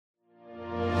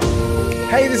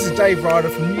Hey, this is Dave Ryder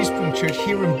from New Spring Church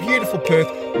here in beautiful Perth,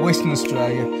 Western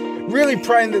Australia. Really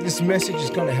praying that this message is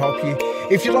going to help you.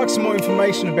 If you'd like some more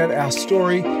information about our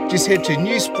story, just head to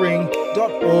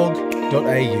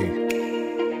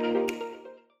newspring.org.au.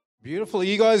 Beautiful. Are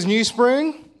you guys New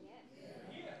Spring?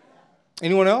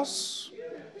 Anyone else?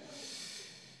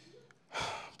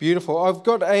 Beautiful. I've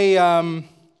got going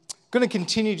to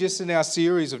continue just in our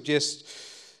series of just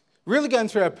really going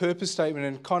through our purpose statement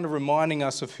and kind of reminding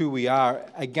us of who we are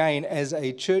again as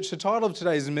a church. The title of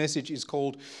today's message is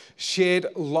called Shared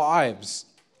Lives.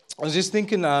 I was just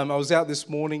thinking, I was out this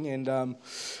morning and I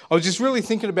was just really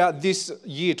thinking about this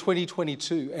year,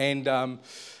 2022. And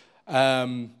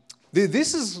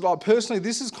this is, like, personally,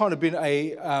 this has kind of been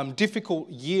a difficult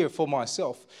year for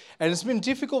myself. And it's been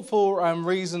difficult for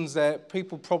reasons that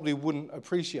people probably wouldn't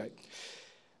appreciate.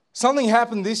 Something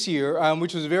happened this year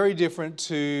which was very different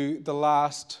to the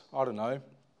last,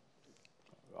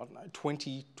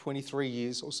 20, 23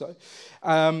 years or so.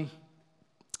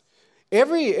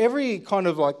 Every kind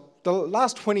of like the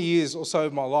last 20 years or so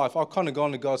of my life, I've kind of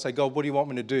gone to God and say, God, what do you want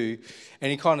me to do? And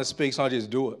he kind of speaks and I just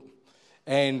do it.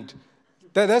 And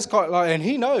that's kind of like, and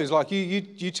he knows, like, you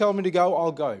tell me to go,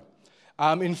 I'll go.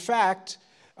 In fact,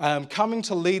 coming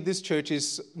to lead this church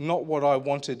is not what I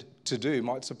wanted to do.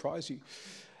 Might surprise you.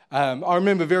 I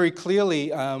remember very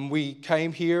clearly we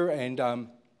came here and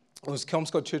it was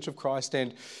Kelmscott Church of Christ,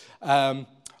 and I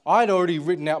had already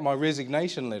written out my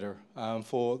resignation letter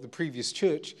for the previous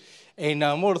church, and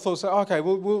what I thought was, okay,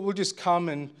 we'll just come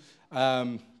and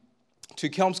to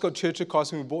Kelmscott Church of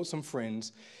Christ, and we brought some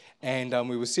friends, and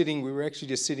we were actually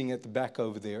just sitting at the back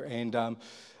over there, and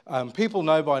people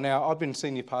know by now, I've been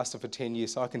senior pastor for 10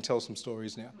 years, so I can tell some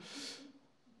stories now.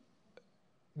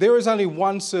 There is only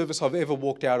one service I've ever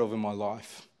walked out of in my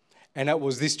life, and that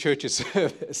was this church's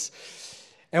service.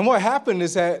 And what happened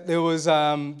is that there was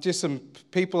just some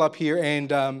people up here, and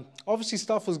obviously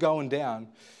stuff was going down.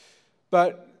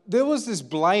 But there was this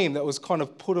blame that was kind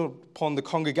of put upon the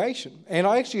congregation. And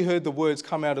I actually heard the words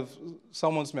come out of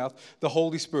someone's mouth, the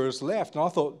Holy Spirit has left. And I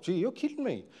thought, gee, you're kidding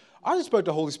me. I just spoke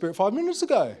to the Holy Spirit 5 minutes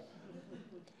ago.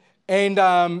 And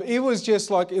it was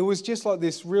just like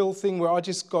this real thing where I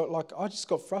just got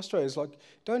frustrated. It's like,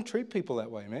 don't treat people that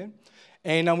way, man.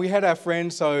 And we had our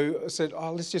friend, so I said,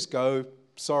 oh, let's just go.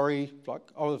 Sorry, like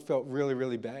I felt really,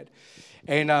 really bad.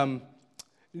 And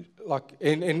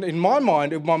in my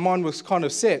mind was kind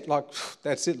of set. Like,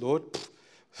 that's it, Lord.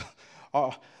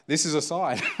 Oh, this is a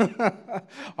sign.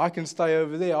 I can stay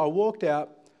over there. I walked out,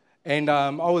 and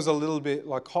I was a little bit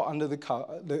like hot under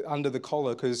the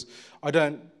collar because I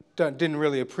didn't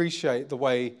really appreciate the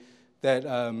way that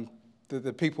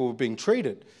the people were being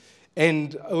treated.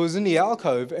 And I was in the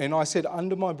alcove, and I said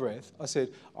under my breath, I said,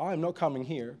 I am not coming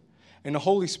here. And the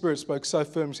Holy Spirit spoke so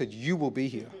firm and said, you will be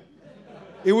here.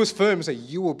 It was firm and said,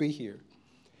 you will be here.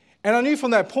 And I knew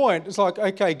from that point, it's like,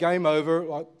 okay, game over,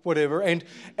 like whatever. And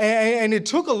it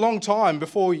took a long time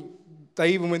before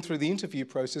they even went through the interview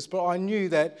process, but I knew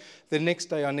that the next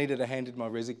day I needed to hand in my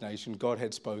resignation. God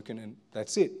had spoken, and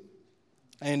that's it.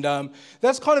 And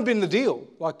that's kind of been the deal.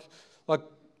 Like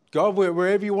God,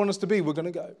 wherever you want us to be, we're going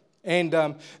to go.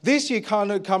 And this year,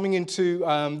 kind of coming into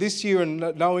this year and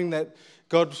knowing that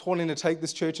God's wanting to take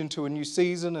this church into a new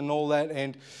season and all that,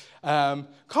 and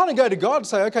kind of go to God and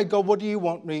say, okay, God, what do you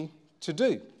want me to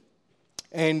do?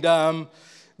 And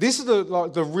this is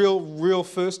the real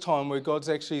first time where God's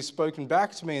actually spoken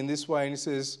back to me in this way, and he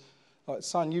says,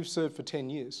 son, you've served for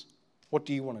 10 years. What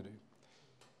do you want to do?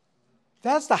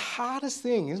 That's the hardest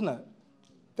thing, isn't it?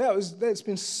 That's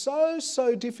been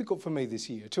so difficult for me this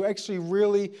year to actually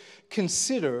really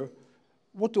consider,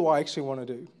 what do I actually want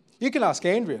to do? You can ask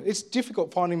Andrea. It's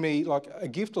difficult finding me like a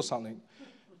gift or something.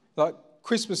 Like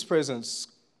Christmas presents,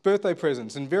 birthday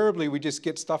presents. Invariably, we just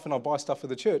get stuff and I buy stuff for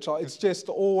the church. Like, it's just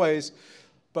always,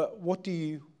 but what do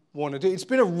you want to do? It's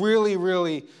been a really,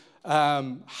 really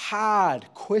hard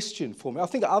question for me. I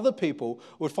think other people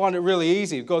would find it really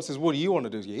easy. If God says, what do you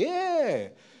want to do? Yeah.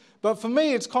 But for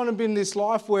me, it's kind of been this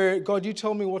life where, God, you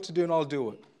tell me what to do and I'll do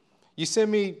it. You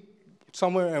send me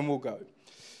somewhere and we'll go.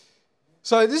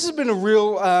 So this has been a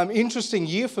real interesting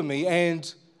year for me,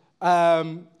 and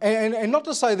not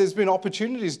to say there's been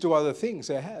opportunities to do other things,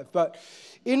 there have, but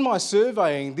in my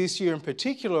surveying this year in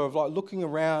particular of like looking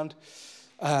around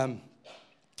and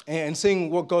seeing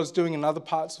what God's doing in other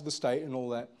parts of the state and all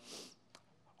that,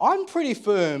 I'm pretty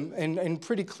firm and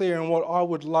pretty clear on what I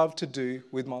would love to do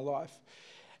with my life.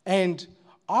 And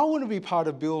I want to be part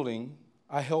of building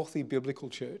a healthy biblical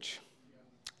church.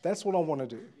 That's what I want to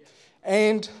do.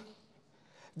 And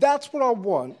that's what I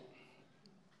want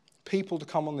people to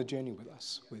come on the journey with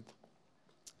us with.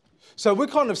 So we're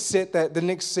kind of set that the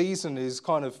next season is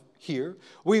kind of here.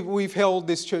 We've held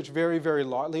this church very, very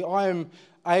lightly. I am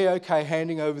A-OK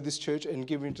handing over this church and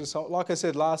giving it to someone. Like I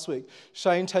said last week,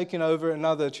 Shane taking over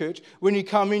another church. When you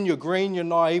come in, you're green, you're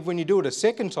naive. When you do it a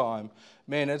second time,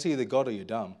 man, that's either God or you're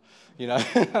dumb, you know,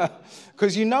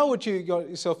 because you know what you got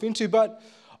yourself into. But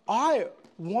I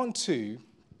want to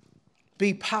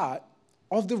be part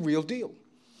of the real deal.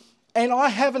 And I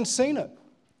haven't seen it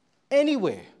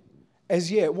anywhere as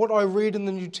yet, what I read in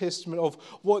the New Testament of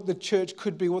what the church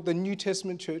could be, what the New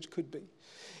Testament church could be.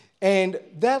 And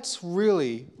that's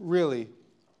really, really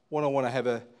what I want to have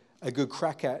a good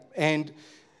crack at. And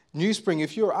New Spring,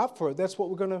 if you're up for it, that's what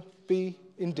we're going to be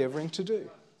endeavouring to do.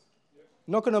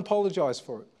 Not going to apologise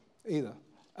for it either.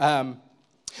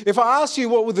 If I asked you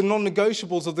what were the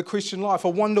non-negotiables of the Christian life, I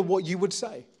wonder what you would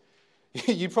say.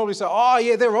 You'd probably say, oh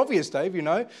yeah, they're obvious, Dave, you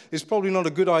know. It's probably not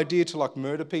a good idea to like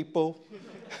murder people.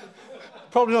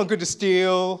 Probably not good to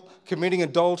steal, committing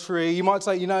adultery. You might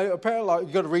say, you know, apparently like,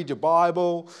 you've got to read your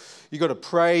Bible, you've got to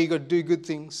pray, you've got to do good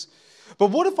things. But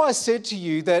what if I said to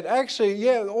you that actually,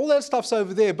 yeah, all that stuff's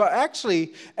over there, but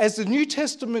actually, as the New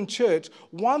Testament church,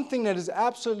 one thing that is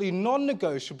absolutely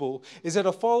non-negotiable is that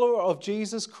a follower of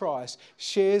Jesus Christ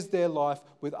shares their life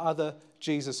with other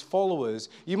Jesus followers.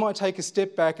 You might take a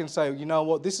step back and say, you know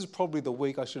what, this is probably the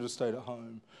week I should have stayed at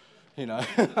home, you know.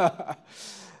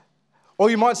 Or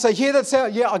you might say,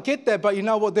 yeah, I get that, but you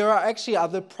know what, there are actually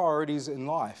other priorities in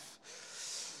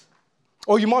life.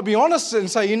 Or you might be honest and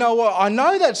say, you know what, I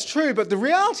know that's true, but the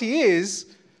reality is,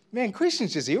 man,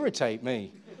 Christians just irritate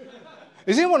me.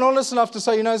 Is anyone honest enough to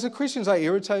say, you know, so Christians, they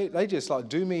irritate, they just like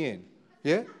do me in,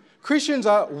 yeah? Christians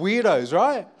are weirdos,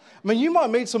 right? I mean, you might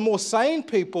meet some more sane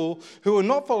people who are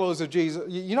not followers of Jesus,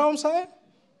 you know what I'm saying?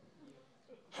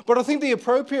 But I think the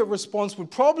appropriate response would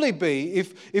probably be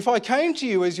if I came to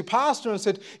you as your pastor and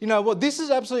said, you know what, this is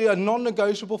absolutely a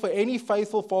non-negotiable for any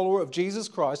faithful follower of Jesus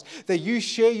Christ, that you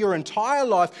share your entire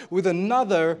life with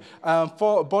another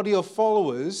body of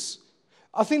followers.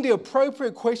 I think the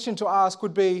appropriate question to ask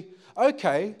would be,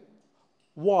 okay,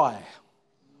 why?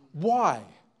 Why?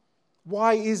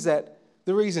 Why is that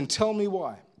the reason? Tell me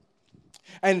why.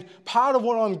 And part of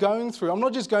what I'm going through, I'm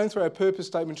not just going through our purpose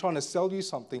statement trying to sell you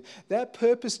something. That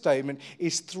purpose statement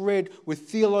is thread with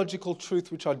theological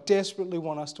truth, which I desperately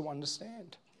want us to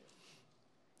understand.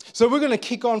 So we're going to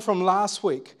kick on from last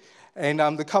week and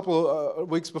the couple of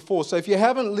weeks before. So if you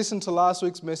haven't listened to last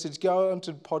week's message, go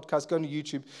onto the podcast, go to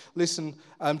YouTube, listen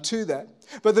to that.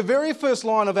 But the very first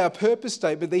line of our purpose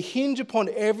statement, they hinge upon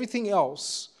everything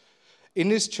else in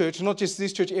this church, not just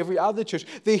this church, every other church.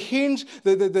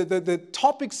 The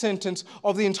topic sentence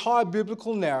of the entire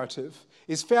biblical narrative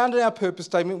is found in our purpose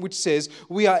statement, which says,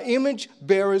 we are image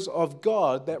bearers of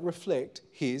God that reflect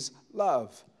His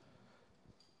love.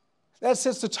 That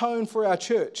sets the tone for our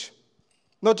church.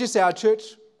 Not just our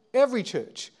church, every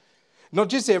church. Not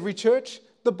just every church,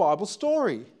 the Bible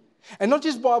story. And not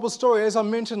just Bible story, as I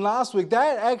mentioned last week,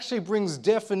 that actually brings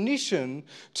definition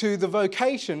to the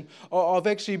vocation of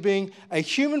actually being a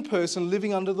human person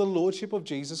living under the lordship of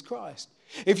Jesus Christ.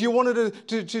 If you wanted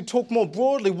to talk more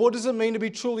broadly, what does it mean to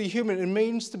be truly human? It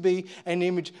means to be an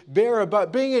image bearer.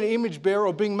 But being an image bearer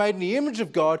or being made in the image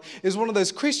of God is one of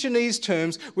those Christianese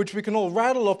terms which we can all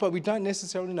rattle off, but we don't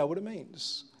necessarily know what it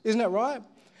means. Isn't that right?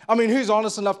 I mean, who's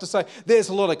honest enough to say, there's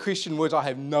a lot of Christian words, I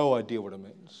have no idea what it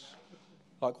means.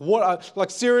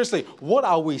 Seriously, what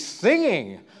are we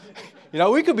singing? You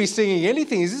know, we could be singing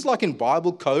anything. Is this like in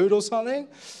Bible code or something?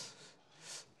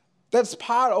 That's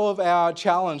part of our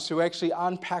challenge to actually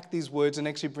unpack these words and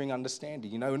actually bring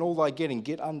understanding. You know, in all thy getting,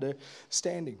 get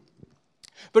understanding.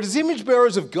 But as image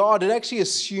bearers of God, it actually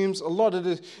assumes a lot.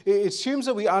 It assumes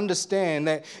that we understand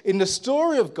that in the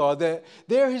story of God, that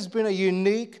there has been a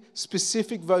unique,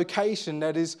 specific vocation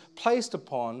that is placed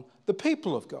upon the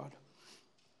people of God.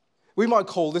 We might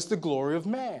call this the glory of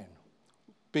man,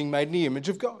 being made in the image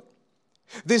of God.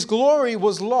 This glory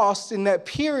was lost in that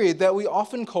period that we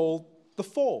often call the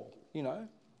fall, you know,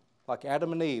 like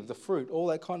Adam and Eve, the fruit, all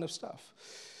that kind of stuff.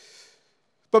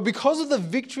 But because of the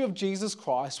victory of Jesus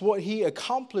Christ, what He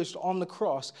accomplished on the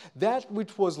cross, that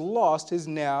which was lost is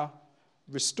now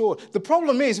restored. The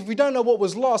problem is, if we don't know what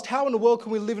was lost, how in the world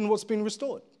can we live in what's been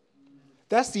restored?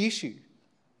 That's the issue,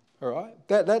 all right?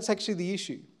 That's actually the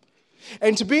issue.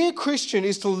 And to be a Christian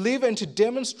is to live and to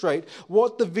demonstrate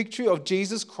what the victory of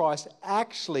Jesus Christ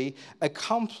actually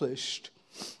accomplished.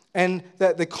 And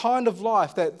that the kind of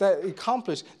life that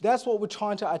accomplished, that's what we're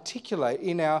trying to articulate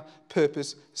in our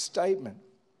purpose statement.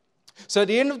 So at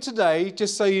the end of today,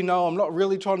 just so you know, I'm not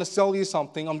really trying to sell you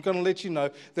something. I'm going to let you know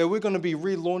that we're going to be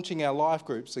relaunching our life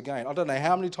groups again. I don't know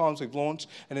how many times we've launched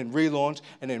and then relaunched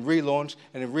and then relaunched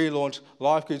and then relaunched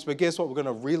life groups, but guess what? We're going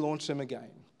to relaunch them again.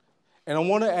 And I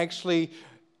want to actually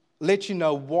let you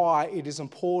know why it is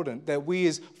important that we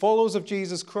as followers of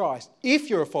Jesus Christ, if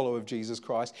you're a follower of Jesus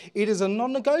Christ, it is a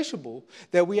non-negotiable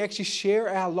that we actually share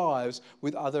our lives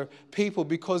with other people,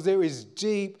 because there is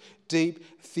deep, deep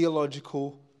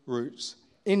theological roots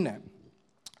in them.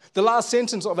 The last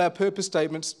sentence of our purpose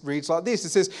statement reads like this. It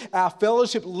says, our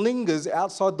fellowship lingers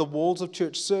outside the walls of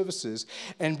church services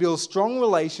and builds strong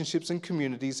relationships and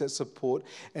communities that support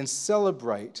and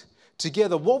celebrate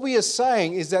together. What we are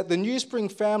saying is that the New Spring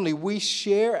family, we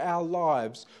share our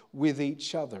lives with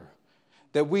each other,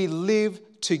 that we live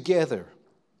together.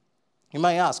 You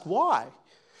may ask, why?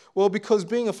 Well, because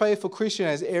being a faithful Christian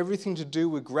has everything to do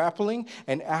with grappling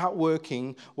and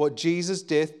outworking what Jesus'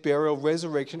 death, burial,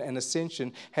 resurrection, and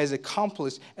ascension has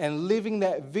accomplished and living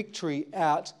that victory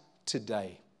out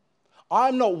today.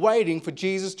 I'm not waiting for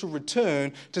Jesus to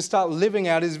return to start living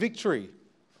out his victory.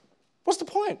 What's the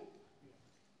point?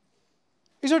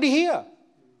 He's already here.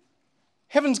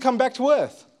 Heaven's come back to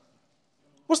earth.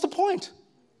 What's the point?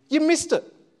 You missed it.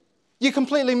 You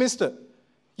completely missed it.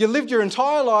 You lived your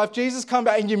entire life, Jesus come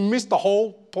back, and you missed the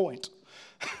whole point.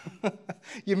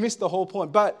 You missed the whole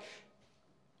point. But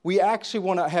we actually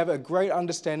want to have a great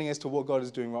understanding as to what God is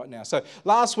doing right now. So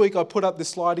last week I put up this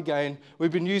slide again.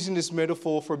 We've been using this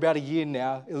metaphor for about a year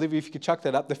now. Olivia, if you could chuck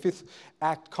that up, the fifth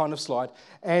act kind of slide.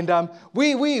 And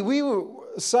we were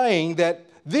saying that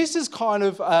this is kind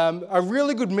of a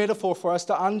really good metaphor for us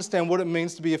to understand what it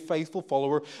means to be a faithful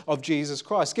follower of Jesus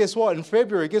Christ. Guess what? In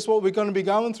February, guess what we're going to be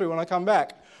going through when I come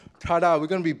back? Ta-da, we're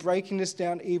going to be breaking this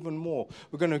down even more.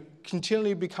 We're going to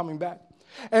continually be coming back.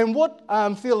 And what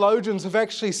theologians have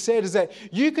actually said is that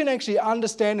you can actually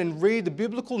understand and read the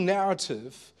biblical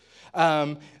narrative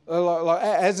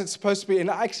as it's supposed to be, and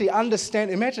actually understand,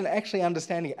 imagine actually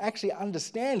understanding it, actually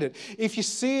understand it if you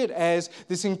see it as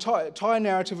this entire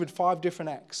narrative with 5 different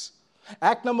acts.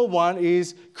 Act number 1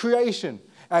 is creation.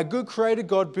 Our good creator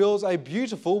God builds a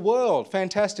beautiful world.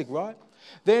 Fantastic, right?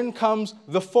 Then comes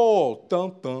the fall.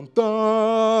 Dun, dun,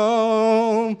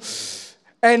 dun.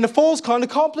 And the fall's kind of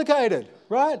complicated,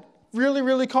 right? Really,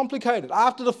 really complicated.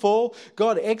 After the fall,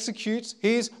 God executes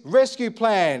his rescue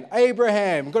plan.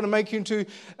 Abraham, going to make you into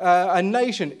a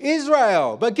nation.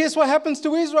 Israel. But guess what happens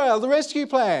to Israel? The rescue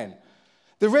plan.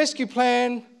 The rescue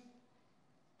plan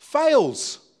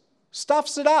fails.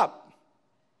 Stuffs it up.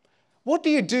 What do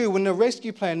you do when the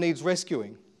rescue plan needs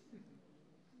rescuing?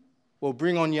 Well,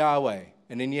 bring on Yahweh.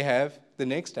 And then you have the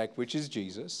next act, which is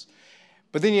Jesus.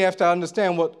 But then you have to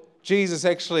understand what Jesus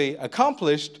actually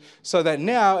accomplished, so that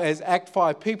now as Act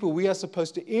 5 people, we are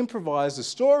supposed to improvise the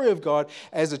story of God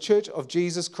as a church of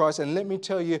Jesus Christ. And let me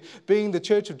tell you, being the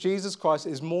church of Jesus Christ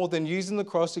is more than using the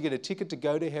cross to get a ticket to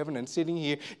go to heaven and sitting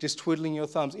here just twiddling your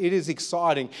thumbs. It is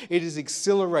exciting. It is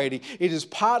exhilarating. It is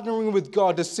partnering with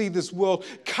God to see this world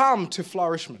come to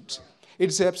flourishment.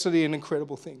 It's absolutely an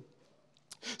incredible thing.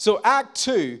 So Act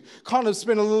 2, kind of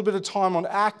spent a little bit of time on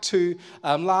Act 2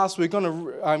 last week. We're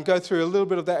going to go through a little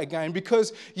bit of that again,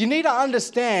 because you need to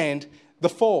understand the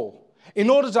fall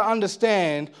in order to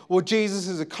understand what Jesus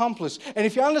has accomplished. And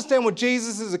if you understand what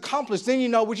Jesus has accomplished, then you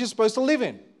know what you're supposed to live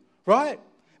in, right?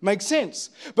 Makes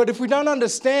sense. But if we don't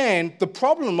understand the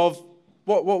problem of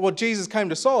what Jesus came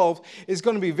to solve, is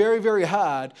going to be very, very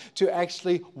hard to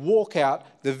actually walk out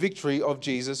the victory of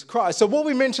Jesus Christ. So what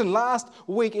we mentioned last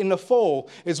week in the fall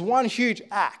is one huge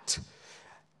act.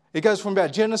 It goes from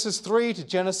about Genesis 3 to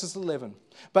Genesis 11.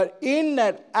 But in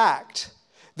that act,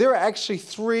 there are actually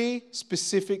 3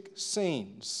 specific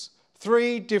scenes.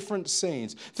 3 different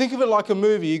scenes. Think of it like a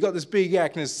movie. You've got this big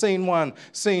act, and there's scene 1,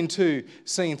 scene 2,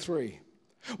 scene 3.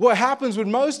 What happens with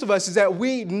most of us is that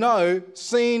we know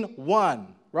scene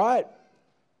 1, right?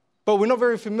 But we're not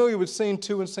very familiar with scene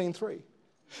 2 and scene 3.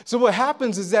 So what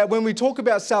happens is that when we talk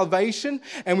about salvation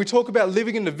and we talk about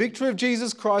living in the victory of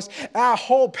Jesus Christ, our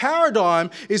whole paradigm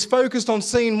is focused on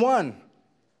scene 1.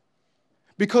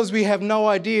 Because we have no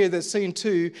idea that scene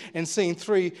 2 and scene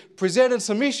 3 presented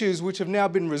some issues which have now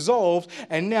been resolved,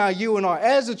 and now you and I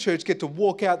as a church get to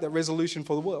walk out that resolution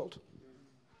for the world.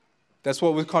 That's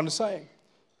what we're kind of saying.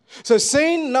 So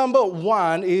scene number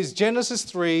 1 is Genesis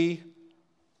 3,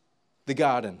 the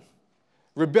garden.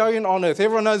 Rebellion on earth.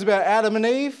 Everyone knows about Adam and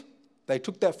Eve. They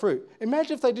took that fruit.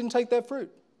 Imagine if they didn't take that fruit.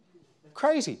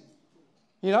 Crazy.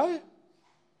 You know?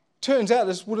 Turns out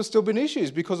there would have still been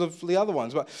issues because of the other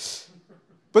ones.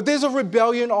 But there's a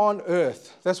rebellion on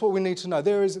earth. That's what we need to know.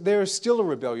 There is still a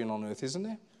rebellion on earth, isn't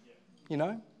there? You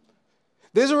know?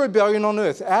 There's a rebellion on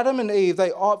earth. Adam and Eve,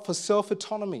 they opt for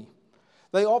self-autonomy.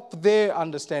 They opt for their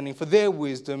understanding, for their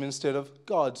wisdom instead of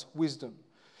God's wisdom.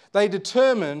 They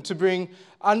determine to bring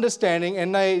understanding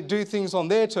and they do things on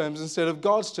their terms instead of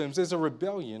God's terms. There's a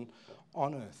rebellion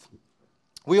on earth.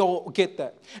 We all get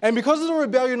that. And because of the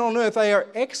rebellion on earth, they are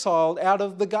exiled out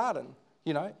of the garden.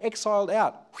 Exiled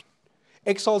out.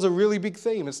 Exile is a really big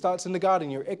theme. It starts in the garden.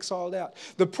 You're exiled out.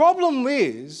 The problem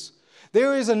is,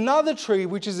 there is another tree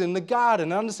which is in the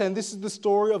garden. Understand, this is the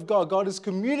story of God. God is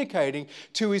communicating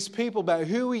to his people about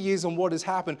who he is and what has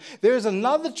happened. There is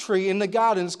another tree in the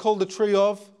garden. It's called the tree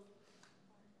of,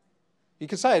 you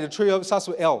can say it, it starts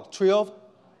with L, tree of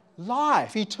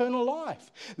life, eternal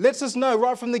life. Lets us know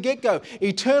right from the get-go,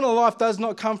 eternal life does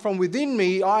not come from within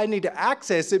me. I need to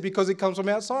access it because it comes from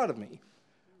outside of me.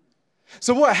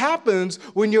 So what happens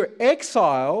when you're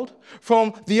exiled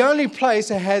from the only place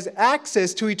that has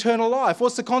access to eternal life?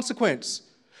 What's the consequence?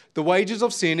 The wages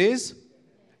of sin is,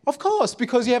 of course,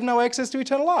 because you have no access to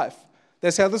eternal life.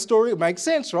 That's how the story makes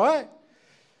sense, right?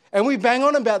 And we bang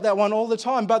on about that one all the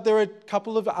time, but there are a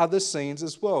couple of other scenes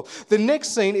as well. The next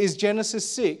scene is Genesis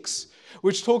 6,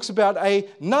 which talks about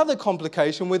another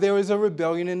complication where there is a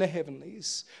rebellion in the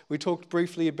heavenlies. We talked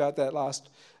briefly about that last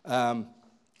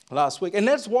week. And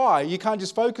that's why you can't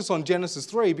just focus on Genesis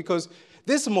 3 because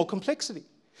there's some more complexity.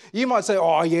 You might say,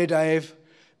 oh yeah, Dave,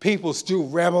 people still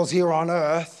rebels here on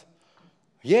earth.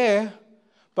 Yeah,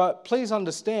 but please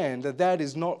understand that that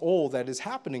is not all that is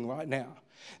happening right now.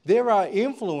 There are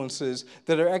influences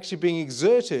that are actually being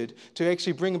exerted to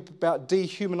actually bring about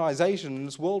dehumanization in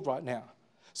this world right now.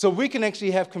 So we can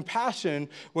actually have compassion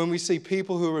when we see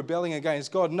people who are rebelling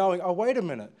against God, knowing, oh, wait a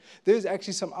minute, there's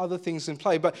actually some other things in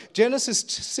play. But Genesis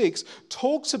 6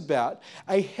 talks about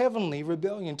a heavenly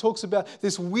rebellion, talks about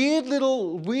this weird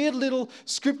little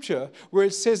scripture where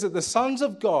it says that the sons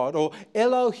of God, or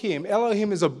Elohim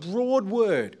is a broad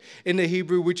word in the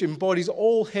Hebrew which embodies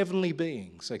all heavenly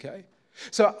beings, okay?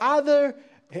 So other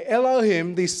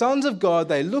Elohim, the sons of God,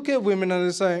 they look at women and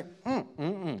they say,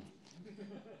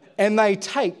 and they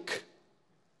take,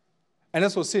 and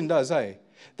that's what sin does, eh?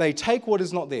 They take what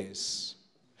is not theirs.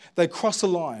 They cross a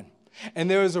line. And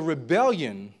there is a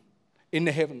rebellion in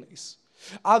the heavenlies.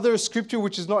 Other scripture,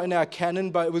 which is not in our canon,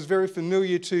 but it was very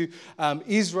familiar to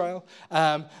Israel,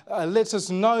 lets us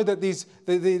know that these,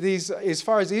 as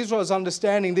far as Israel's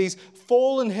understanding, these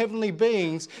fallen heavenly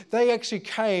beings, they actually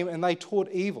came and they taught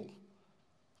evil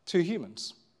to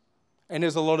humans. And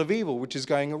there's a lot of evil which is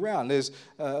going around. There's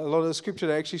a lot of scripture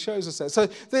that actually shows us that. So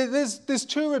there's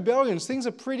two rebellions. Things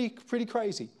are pretty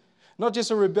crazy. Not just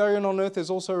a rebellion on earth, there's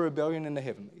also a rebellion in the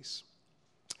heavenlies.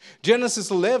 Genesis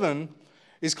 11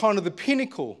 is kind of the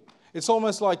pinnacle. It's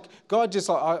almost like God just,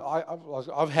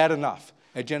 I've had enough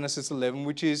at Genesis 11,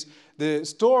 which is the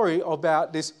story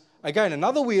about this, again,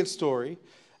 another weird story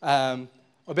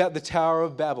about the Tower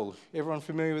of Babel. Everyone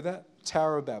familiar with that?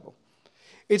 Tower of Babel.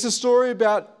 It's a story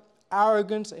about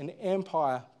arrogance and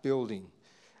empire building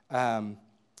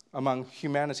among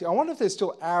humanity. I wonder if there's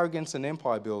still arrogance and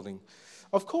empire building.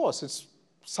 Of course, it's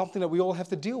something that we all have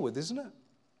to deal with, isn't it?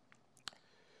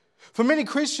 For many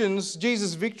Christians,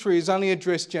 Jesus' victory is only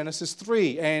addressed Genesis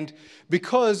 3. And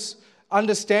because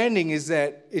understanding is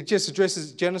that it just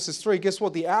addresses Genesis 3, guess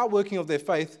what? The outworking of their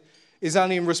faith is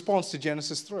only in response to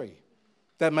Genesis 3.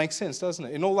 That makes sense, doesn't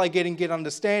it? In all they get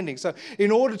understanding. So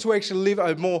in order to actually live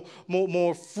a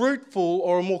more fruitful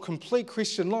or a more complete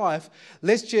Christian life,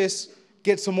 let's just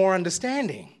get some more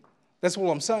understanding. That's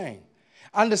all I'm saying.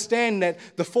 Understand that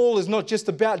the fall is not just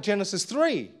about Genesis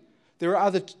 3. There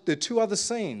are two other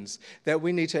scenes that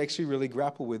we need to actually really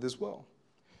grapple with as well.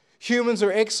 Humans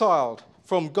are exiled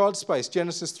from God's space,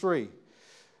 Genesis 3.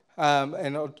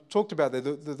 And I talked about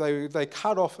that. They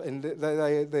cut off, and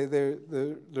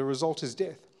the result is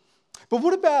death. But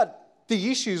what about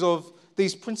the issues of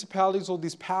these principalities or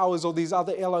these powers or these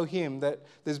other Elohim that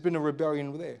there's been a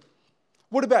rebellion there?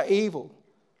 What about evil?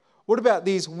 What about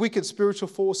these wicked spiritual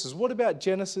forces? What about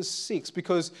Genesis 6?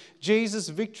 Because Jesus'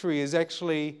 victory is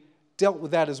actually dealt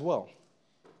with that as well.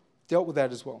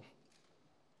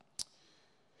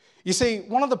 You see,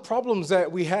 one of the problems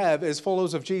that we have as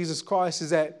followers of Jesus Christ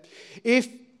is that if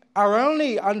our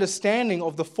only understanding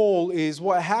of the fall is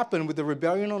what happened with the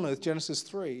rebellion on earth, Genesis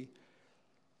 3,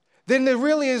 then there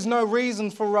really is no reason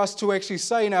for us to actually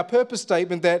say in our purpose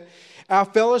statement that our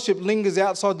fellowship lingers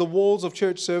outside the walls of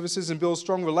church services and builds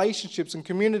strong relationships and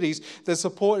communities that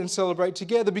support and celebrate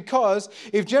together. Because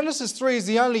if Genesis 3 is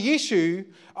the only issue,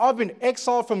 I've been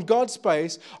exiled from God's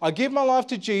space, I give my life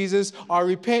to Jesus, I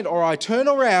repent, or I turn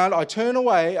around, I turn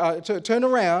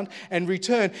around and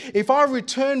return. If I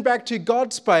return back to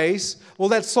God's space, well,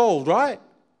 that's solved, right?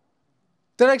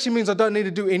 that actually means I don't need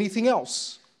to do anything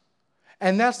else.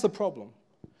 And that's the problem.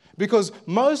 Because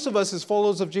most of us as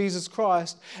followers of Jesus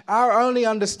Christ, our only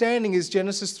understanding is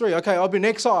Genesis 3. Okay, I've been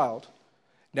exiled.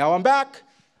 Now I'm back.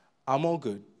 I'm all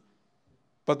good.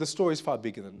 But the story is far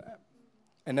bigger than that.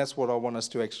 And that's what I want us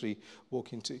to actually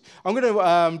walk into. I'm going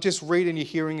to just read in your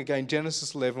hearing again,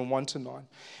 Genesis 11, 1-9.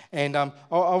 And I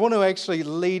want to actually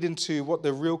lead into what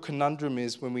the real conundrum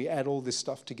is when we add all this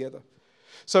stuff together.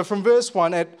 So from verse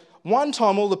 1, at one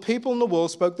time all the people in the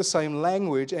world spoke the same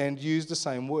language and used the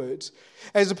same words.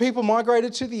 As the people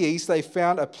migrated to the east, they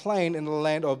found a plain in the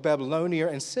land of Babylonia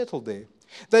and settled there.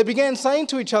 They began saying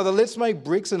to each other, let's make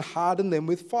bricks and harden them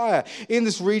with fire. In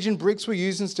this region, bricks were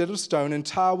used instead of stone and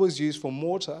tar was used for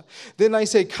mortar. Then they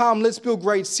said, come, let's build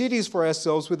great cities for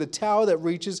ourselves with a tower that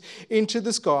reaches into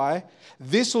the sky.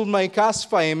 This will make us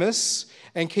famous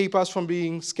and keep us from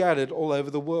being scattered all over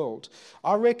the world.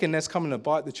 I reckon that's coming to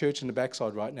bite the church in the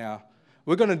backside right now.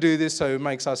 We're going to do this so it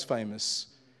makes us famous.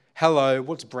 Hello,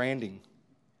 what's branding?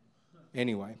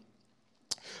 Anyway.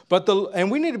 And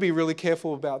we need to be really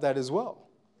careful about that as well.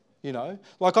 You know,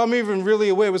 like I'm even really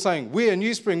aware we're saying, we're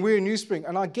New Spring.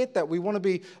 And I get that. We want to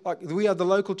be like, we are the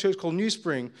local church called New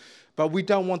Spring, but we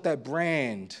don't want that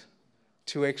brand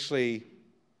to actually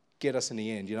get us in the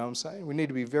end. You know what I'm saying? We need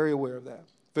to be very aware of that.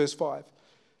 Verse 5.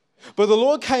 But the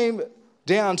Lord came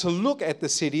down to look at the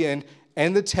city and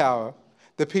the tower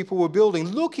the people were building.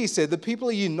 Look, he said, the people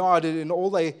are united in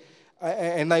all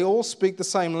and they all speak the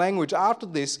same language. After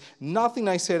this, nothing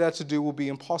they set out to do will be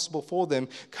impossible for them.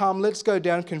 Come, let's go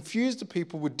down, confuse the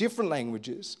people with different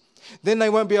languages. Then they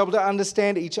won't be able to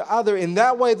understand each other. In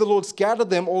that way, the Lord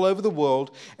scattered them all over the world,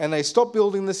 and they stopped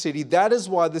building the city. That is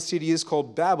why the city is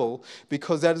called Babel,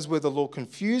 because that is where the Lord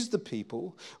confused the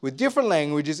people with different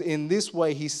languages. In this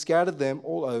way, he scattered them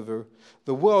all over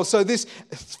the world. So this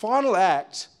final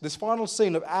act, this final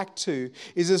scene of Act 2,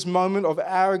 is this moment of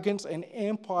arrogance and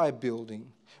empire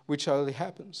building, which only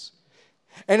happens.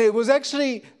 And it was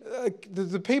actually,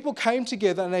 the people came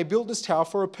together and they built this tower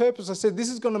for a purpose. I said, this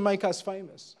is going to make us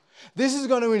famous. This is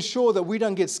going to ensure that we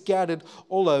don't get scattered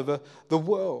all over the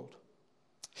world.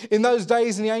 In those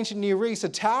days in the ancient Near East, a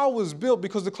tower was built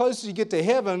because the closer you get to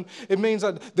heaven, it means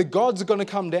that the gods are going to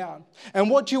come down.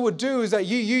 And what you would do is that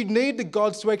you need the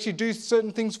gods to actually do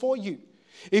certain things for you.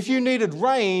 If you needed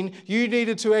rain, you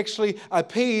needed to actually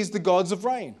appease the gods of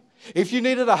rain. If you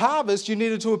needed a harvest, you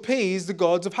needed to appease the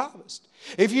gods of harvest.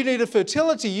 If you needed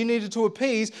fertility, you needed to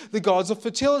appease the gods of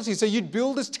fertility. So you'd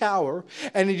build this tower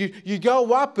and you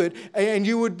go up it and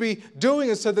you would be doing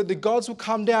it so that the gods will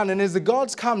come down. And as the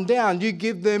gods come down, you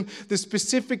give them the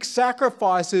specific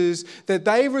sacrifices that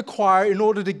they require in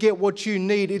order to get what you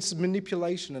need. It's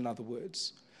manipulation, in other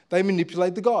words. They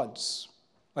manipulate the gods,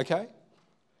 okay?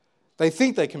 They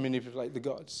think they can manipulate the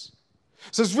gods.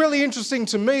 So it's really interesting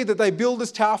to me that they build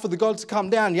this tower for the gods to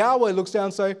come down. Yahweh looks down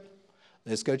and says,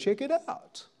 let's go check it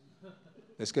out.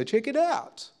 Let's go check it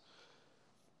out.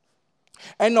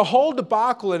 And the whole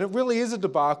debacle, and it really is a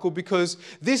debacle because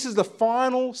this is the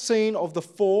final scene of the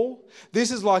fall. This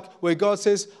is like where God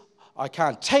says, I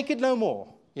can't take it no more.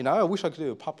 You know, I wish I could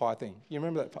do a Popeye thing. You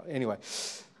remember that? Anyway,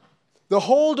 the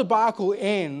whole debacle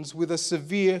ends with a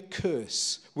severe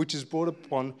curse, which is brought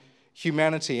upon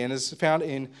humanity and is found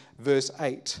in verse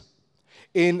 8.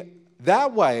 In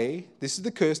that way, this is the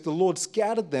curse, the Lord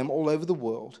scattered them all over the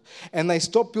world, and they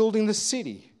stopped building the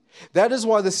city. That is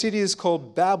why the city is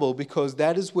called Babel, because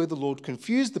that is where the Lord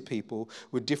confused the people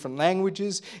with different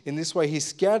languages. In this way, he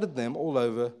scattered them all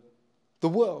over the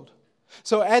world.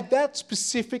 So at that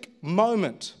specific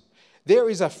moment, there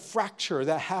is a fracture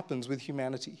that happens with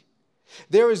humanity.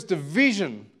 There is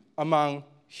division among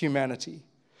humanity.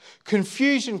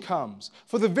 Confusion comes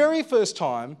for the very first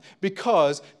time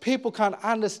because people can't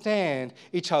understand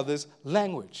each other's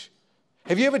language.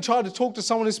 Have you ever tried to talk to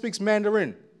someone who speaks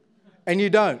Mandarin and you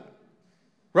don't?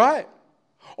 Right?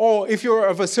 Or if you're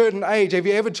of a certain age, have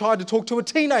you ever tried to talk to a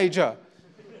teenager?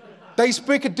 They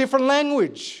speak a different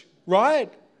language,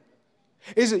 right?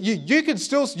 Is it you could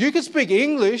speak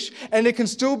English and there can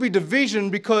still be division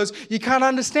because you can't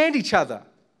understand each other.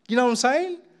 You know what I'm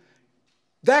saying?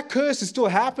 That curse is still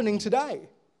happening today.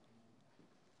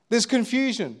 There's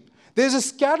confusion. There's a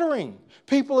scattering.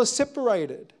 People are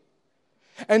separated.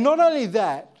 And not only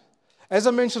that, as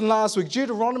I mentioned last week,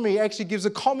 Deuteronomy actually gives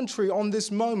a commentary on this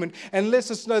moment and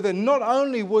lets us know that not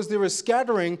only was there a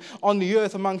scattering on the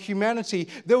earth among humanity,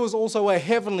 there was also a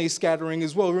heavenly scattering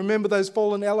as well. Remember those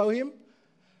fallen Elohim?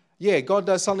 Yeah, God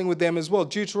does something with them as well.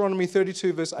 Deuteronomy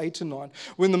 32, verse 8-9.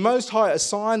 When the Most High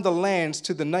assigned the lands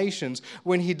to the nations,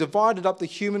 when he divided up the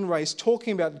human race,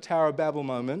 talking about the Tower of Babel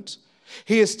moment,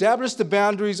 He established the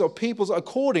boundaries of peoples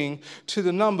according to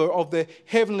the number of the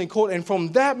heavenly court. And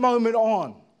from that moment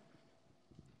on,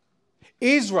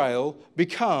 Israel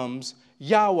becomes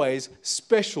Yahweh's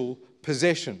special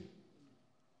possession.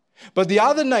 But the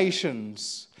other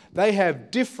nations, they have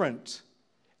different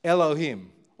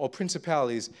Elohim, or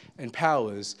principalities and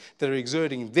powers that are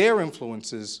exerting their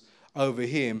influences over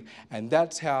him. And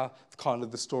that's how kind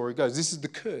of the story goes. This is the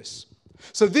curse.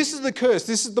 So this is the curse.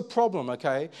 This is the problem,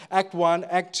 okay? Act 1,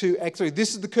 Act 2, Act 3.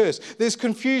 This is the curse. There's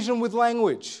confusion with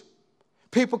language.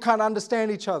 People can't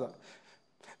understand each other.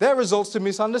 That results to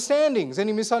misunderstandings.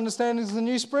 Any misunderstandings in the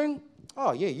New Spring?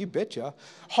 Oh, yeah, you betcha.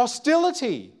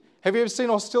 Hostility. Have you ever seen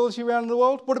hostility around the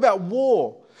world? What about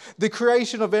war? The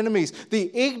creation of enemies. The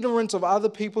ignorance of other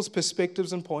people's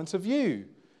perspectives and points of view.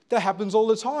 That happens all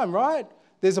the time, right?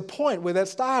 There's a point where that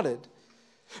started.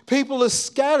 People are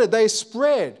scattered. They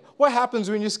spread. What happens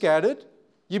when you're scattered?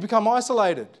 You become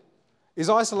isolated. Is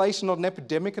isolation not an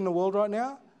epidemic in the world right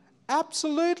now?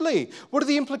 Absolutely. What are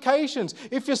the implications?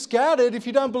 If you're scattered, if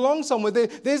you don't belong somewhere,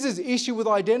 there's this issue with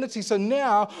identity. So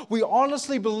now we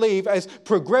honestly believe, as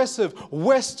progressive,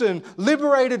 Western,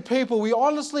 liberated people, we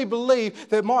honestly believe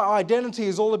that my identity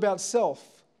is all about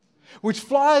self, which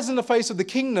flies in the face of the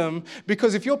kingdom,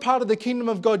 because if you're part of the kingdom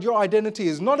of God, your identity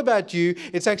is not about you,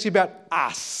 it's actually about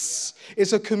us.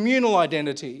 It's a communal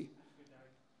identity.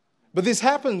 But this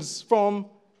happens from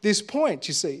this point,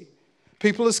 you see.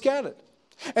 People are scattered.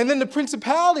 And then the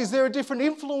principalities, there are different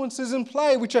influences in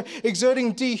play which are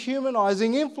exerting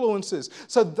dehumanizing influences.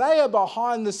 So they are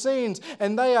behind the scenes,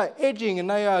 and they are edging, and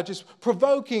they are just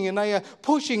provoking, and they are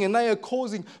pushing, and they are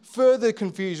causing further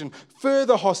confusion,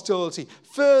 further hostility,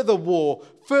 further war,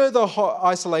 further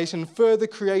isolation, further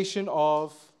creation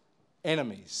of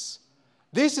enemies.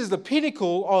 This is the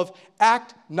pinnacle of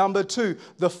act number 2,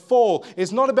 the fall.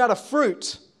 It's not about a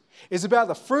fruit. It's about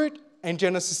the fruit and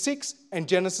Genesis 6 and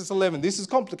Genesis 11. This is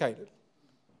complicated.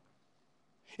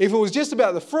 If it was just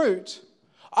about the fruit,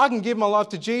 I can give my life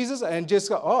to Jesus and just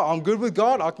go, oh, I'm good with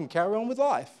God, I can carry on with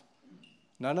life.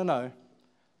 No.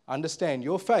 Understand,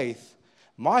 your faith,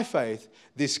 my faith,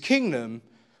 this kingdom,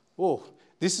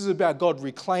 this is about God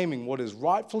reclaiming what is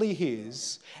rightfully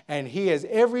his, and he has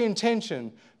every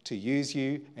intention to use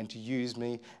you and to use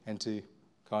me and to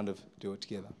kind of do it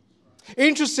together.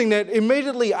 Interesting that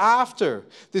immediately after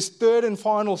this third and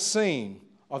final scene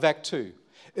of Act 2,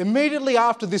 immediately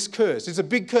after this curse, it's a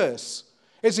big curse.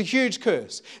 It's a huge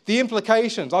curse. The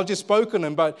implications, I've just spoken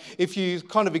them, but if you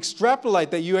kind of extrapolate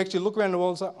that, you actually look around the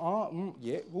world and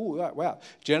say, wow,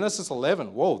 Genesis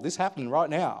 11, whoa, this happened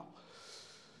right now.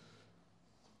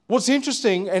 What's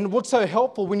interesting and what's so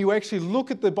helpful when you actually look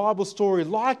at the Bible story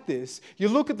like this, you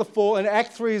look at the fall, and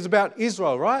Act 3 is about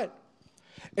Israel, right?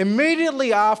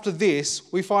 Immediately after this,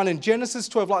 we find in Genesis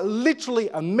 12, like literally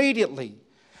immediately,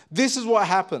 this is what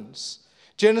happens.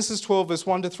 Genesis 12, verse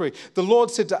 1 to 3. The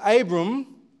Lord said to Abram,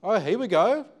 here we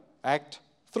go, Act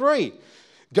 3.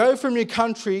 Go from your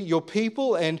country, your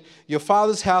people, and your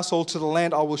father's household to the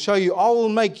land I will show you. I will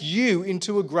make you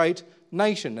into a great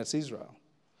nation. That's Israel.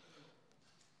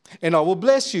 And I will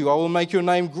bless you. I will make your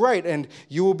name great, and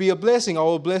you will be a blessing. I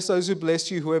will bless those who bless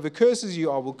you. Whoever curses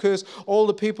you, I will curse. All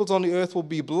the peoples on the earth will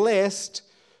be blessed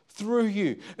through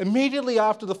you. Immediately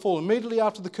after the fall, immediately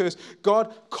after the curse,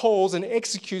 God calls and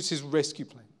executes his rescue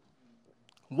plan.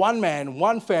 One man,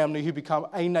 one family who become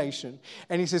a nation.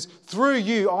 And he says, through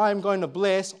you, I am going to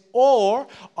bless, or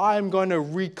I am going to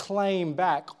reclaim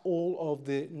back all of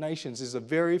the nations. This is the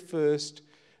very first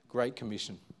Great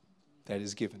Commission that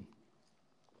is given.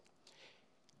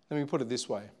 Let me put it this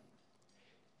way.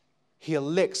 He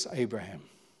elects Abraham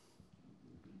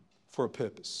for a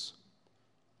purpose.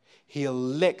 He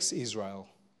elects Israel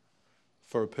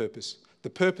for a purpose. The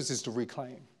purpose is to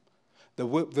reclaim.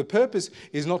 The purpose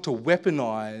is not to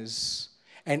weaponize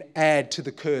and add to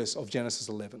the curse of Genesis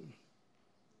 11.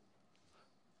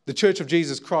 The Church of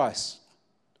Jesus Christ,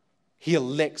 he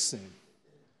elects them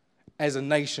as a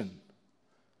nation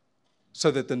so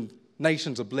that the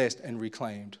nations are blessed and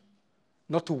reclaimed.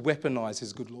 Not to weaponize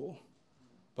his good law.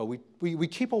 But we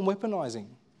keep on weaponizing,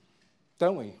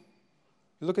 don't we?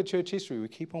 Look at church history, we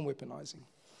keep on weaponizing.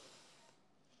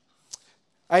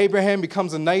 Abraham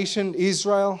becomes a nation,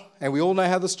 Israel, and we all know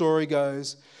how the story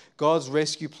goes. God's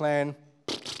rescue plan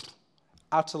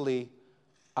utterly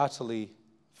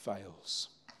fails.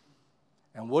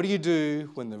 And what do you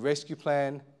do when the rescue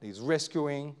plan needs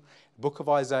rescuing? The book of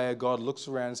Isaiah, God looks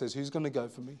around and says, who's going to go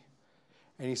for me?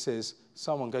 And he says,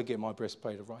 someone go get my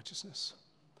breastplate of righteousness.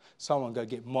 Someone go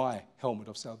get my helmet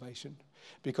of salvation.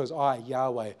 Because I,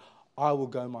 Yahweh, I will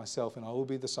go myself and I will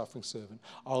be the suffering servant.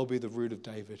 I will be the root of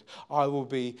David. I will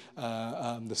be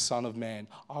the Son of Man.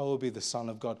 I will be the Son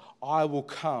of God. I will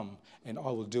come and I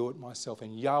will do it myself.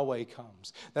 And Yahweh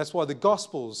comes. That's why the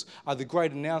Gospels are the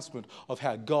great announcement of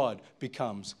how God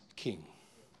becomes King.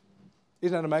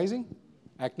 Isn't that amazing?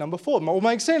 Act number 4. It all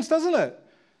makes sense, doesn't it?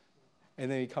 And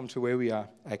then you come to where we are,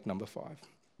 act number 5.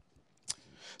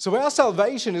 So our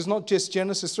salvation is not just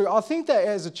Genesis 3. I think that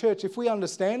as a church, if we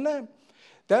understand that,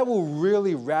 that will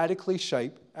really radically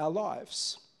shape our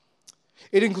lives.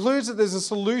 It includes that there's a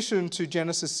solution to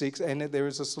Genesis 6 and that there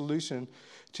is a solution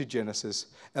to Genesis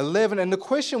 11. And the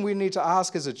question we need to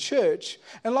ask as a church,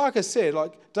 and like I said,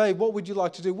 like, Dave, what would you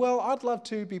like to do? Well, I'd love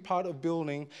to be part of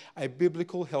building a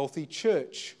biblical, healthy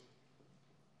church.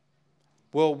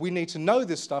 Well, we need to know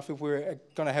this stuff if we're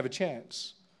going to have a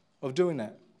chance of doing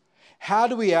that. How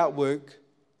do we outwork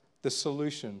the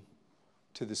solution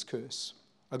to this curse?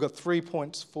 I've got 3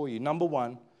 points for you. Number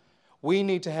 1, we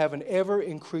need to have an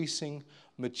ever-increasing,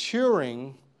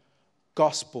 maturing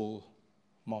gospel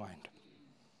mind.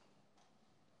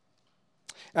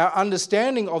 Our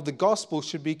understanding of the gospel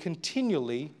should be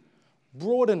continually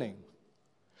broadening.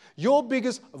 Your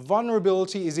biggest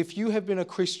vulnerability is if you have been a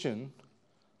Christian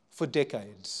for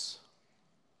decades.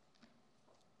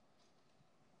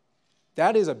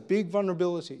 That is a big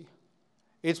vulnerability.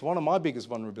 It's one of my biggest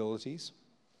vulnerabilities.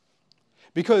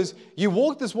 Because you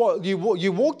walk this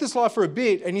life for a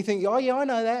bit and you think, oh yeah, I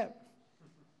know that.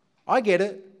 I get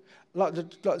it. Like,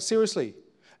 seriously,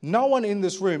 no one in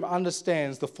this room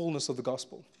understands the fullness of the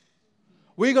gospel.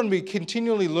 We're going to be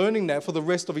continually learning that for the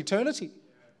rest of eternity.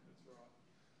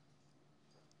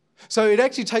 So it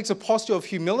actually takes a posture of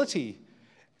humility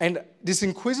and this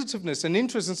inquisitiveness and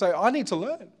interest and say, I need to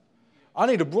learn. I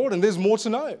need to broaden. There's more to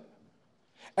know.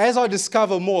 As I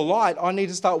discover more light, I need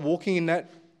to start walking in that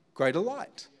greater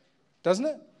light. Doesn't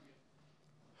it?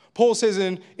 Paul says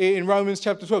in Romans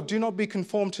chapter 12, do not be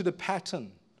conformed to the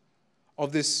pattern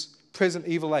of this present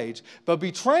evil age, but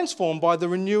be transformed by the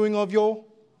renewing of your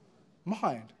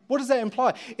mind. What does that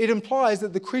imply? It implies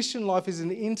that the Christian life is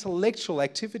an intellectual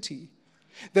activity.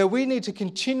 That we need to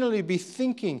continually be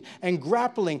thinking and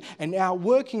grappling and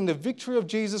outworking the victory of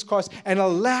Jesus Christ and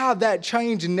allow that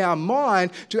change in our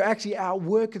mind to actually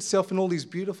outwork itself in all these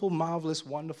beautiful, marvelous,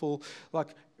 wonderful, like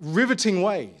riveting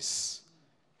ways.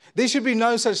 There should be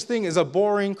no such thing as a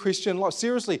boring Christian life.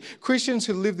 Seriously, Christians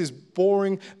who live this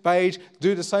boring beige,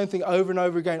 do the same thing over and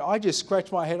over again, I just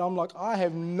scratch my head. I'm like, I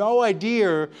have no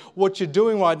idea what you're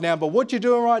doing right now, but what you're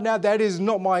doing right now, that is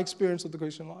not my experience of the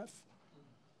Christian life.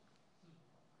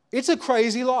 It's a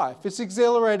crazy life. It's an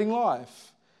exhilarating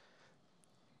life.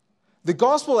 The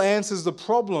gospel answers the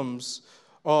problems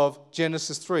of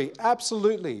Genesis 3,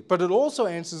 absolutely. But it also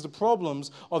answers the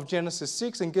problems of Genesis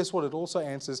 6. And guess what? It also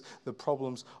answers the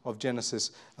problems of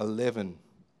Genesis 11.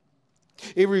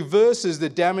 It reverses the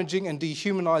damaging and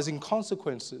dehumanizing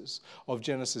consequences of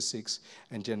Genesis 6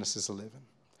 and Genesis 11.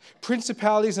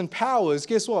 Principalities and powers,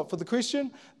 guess what? For the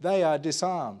Christian, they are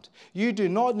disarmed. You do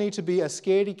not need to be a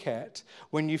scaredy cat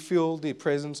when you feel the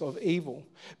presence of evil.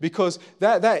 Because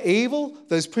that evil,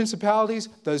 those principalities,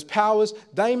 those powers,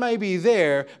 they may be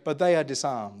there, but they are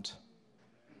disarmed.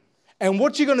 And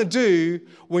what you're going to do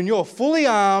when you're fully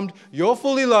armed, you're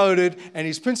fully loaded, and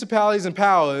these principalities and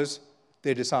powers,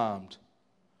 they're disarmed.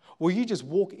 Well, you just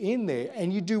walk in there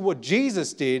and you do what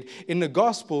Jesus did in the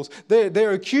Gospels.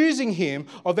 They're accusing him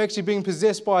of actually being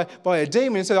possessed by a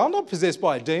demon. And say, I'm not possessed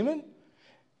by a demon.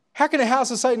 How can a house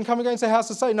of Satan come against a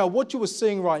house of Satan? No, what you are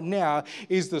seeing right now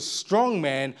is the strong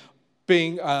man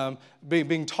being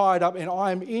tied up, and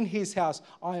I am in his house.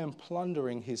 I am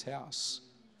plundering his house.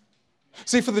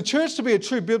 See, for the church to be a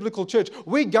true biblical church,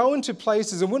 we go into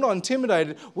places and we're not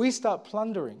intimidated. We start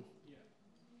plundering.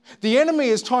 The enemy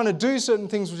is trying to do certain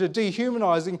things which are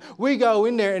dehumanizing. We go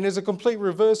in there and there's a complete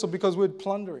reversal because we're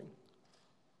plundering.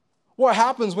 What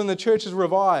happens when the church is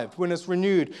revived, when it's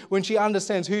renewed, when she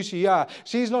understands who she is?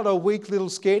 She's not a weak little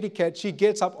scaredy cat. She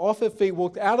gets up off her feet,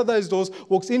 walks out of those doors,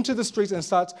 walks into the streets and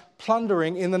starts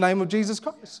plundering in the name of Jesus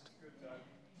Christ.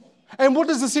 And what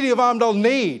does the city of Armdale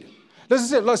need?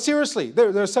 Seriously,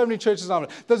 there are so many churches in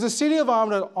Armdale. Does the city of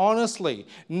Armdale honestly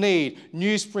need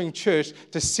New Spring Church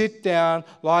to sit down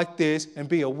like this and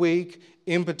be a weak,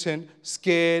 impotent,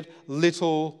 scared,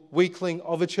 little weakling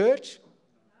of a church?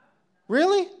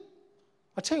 Really?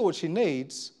 I tell you what she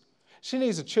needs. She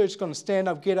needs a church that's going to stand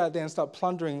up, get out there and start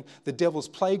plundering the devil's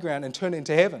playground and turn it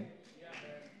into heaven.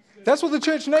 That's what the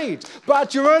church needs.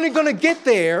 But you're only going to get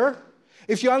there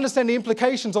if you understand the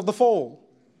implications of the fall.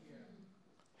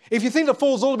 If you think the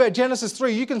fall is all about Genesis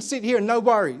 3, you can sit here and no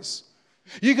worries.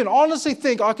 You can honestly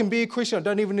think, I can be a Christian, I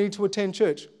don't even need to attend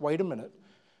church. Wait a minute.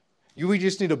 We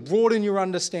just need to broaden your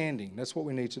understanding. That's what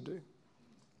we need to do.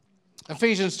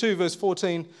 Ephesians 2 verse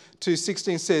 14 to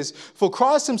 16 says, "For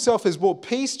Christ himself has brought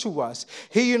peace to us.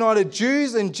 He united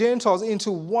Jews and Gentiles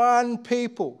into one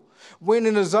people. When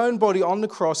in his own body on the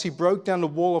cross, he broke down the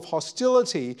wall of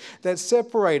hostility that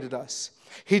separated us.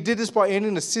 He did this by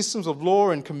ending the systems of law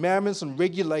and commandments and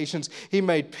regulations. He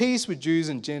made peace with Jews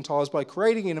and Gentiles by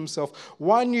creating in himself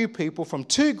one new people from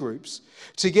two groups.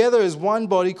 Together as one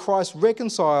body, Christ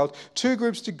reconciled two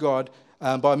groups to God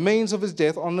by means of his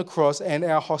death on the cross, and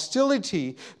our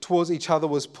hostility towards each other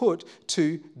was put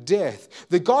to death."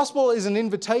 The gospel is an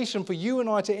invitation for you and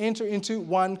I to enter into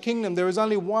one kingdom. There is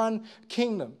only one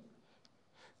kingdom.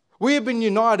 We have been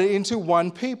united into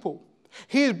one people.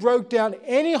 He has broke down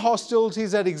any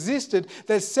hostilities that existed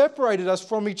that separated us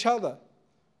from each other.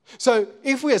 So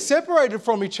if we are separated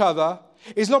from each other,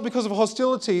 it's not because of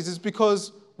hostilities, it's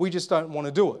because we just don't want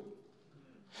to do it.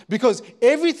 Because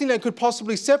everything that could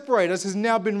possibly separate us has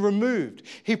now been removed.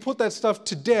 He put that stuff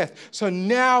to death. So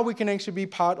now we can actually be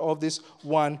part of this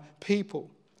one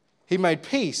people. He made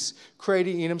peace,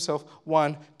 creating in himself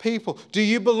one people. Do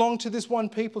you belong to this one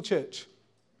people, church?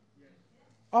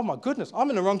 Oh my goodness, I'm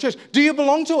in the wrong church. Do you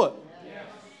belong to it? Yes.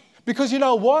 Because you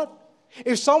know what?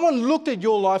 If someone looked at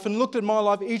your life and looked at my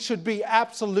life, it should be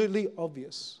absolutely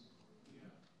obvious.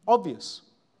 Obvious.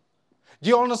 Do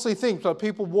you honestly think that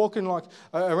people walking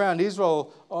around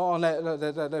Israel on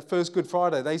that first Good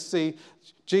Friday, they see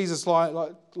Jesus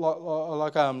not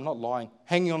lying,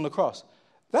 hanging on the cross?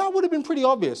 That would have been pretty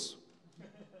obvious.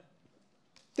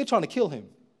 They're trying to kill him.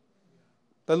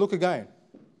 They look again.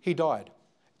 He died.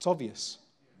 It's obvious.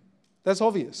 That's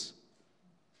obvious.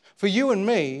 For you and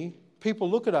me, people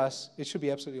look at us, it should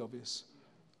be absolutely obvious.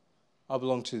 I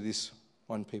belong to this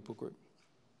one people group.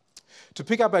 To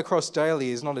pick up our cross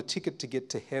daily is not a ticket to get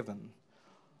to heaven,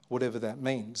 whatever that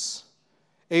means.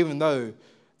 Even though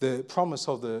the promise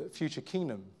of the future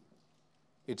kingdom,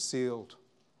 it's sealed.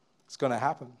 It's going to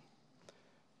happen.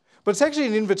 But it's actually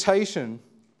an invitation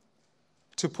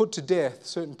to put to death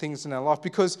certain things in our life.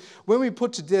 Because when we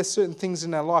put to death certain things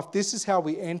in our life, this is how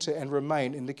we enter and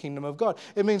remain in the kingdom of God.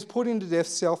 It means putting to death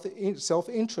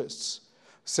self-interests,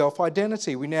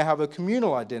 self-identity. We now have a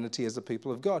communal identity as the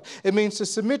people of God. It means to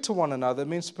submit to one another. It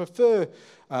means to prefer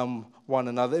one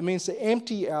another. It means to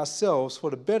empty ourselves for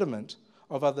the betterment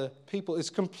of other people. It's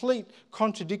complete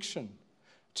contradiction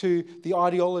to the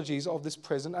ideologies of this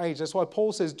present age. That's why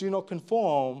Paul says, do not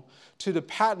conform to the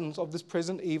patterns of this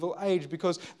present evil age,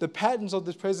 because the patterns of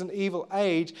this present evil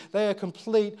age, they are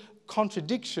complete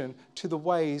contradiction to the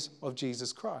ways of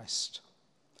Jesus Christ.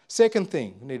 Second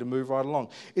thing, we need to move right along,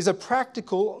 is a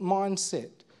practical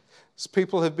mindset.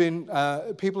 People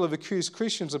have accused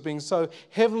Christians of being so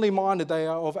heavenly minded they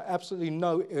are of absolutely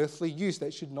no earthly use.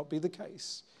 That should not be the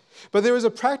case. But there is a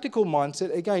practical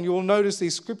mindset. Again, you will notice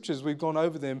these scriptures, we've gone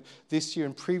over them this year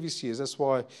and previous years. That's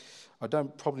why I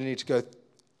don't probably need to go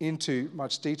into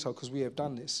much detail, because we have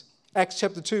done this. Acts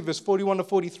chapter 2, verse 41 to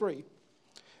 43.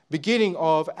 Beginning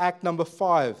of Act number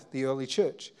 5, the early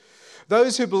church.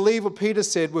 Those who believe what Peter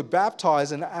said were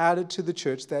baptized and added to the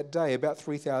church that day, about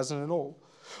 3,000 in all.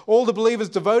 All the believers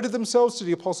devoted themselves to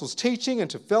the apostles' teaching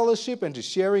and to fellowship and to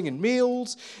sharing in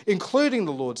meals, including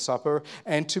the Lord's Supper,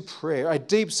 and to prayer. A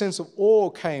deep sense of awe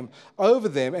came over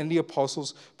them, and the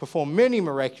apostles performed many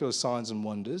miraculous signs and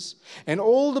wonders. And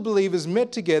all the believers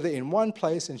met together in one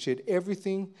place and shared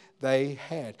everything they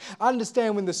had.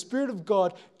 Understand, when the Spirit of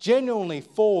God genuinely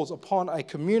falls upon a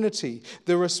community,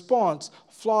 the response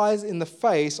flies in the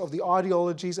face of the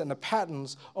ideologies and the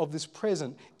patterns of this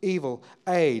present evil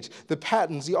age. The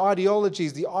patterns, the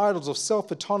ideologies, the idols of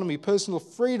self-autonomy, personal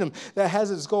freedom that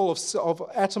has its goal of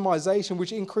atomization,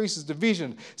 which increases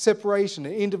division, separation,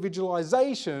 and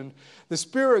individualization. The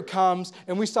Spirit comes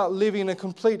and we start living in a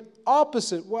complete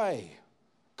opposite way.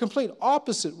 Complete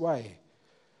opposite way.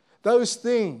 Those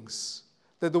things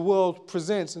that the world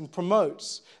presents and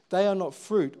promotes, they are not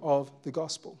fruit of the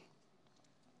gospel.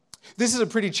 This is a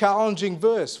pretty challenging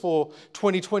verse for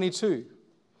 2022.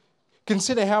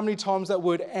 Consider how many times that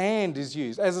word "and" is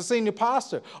used. As a senior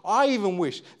pastor, I even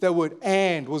wish that word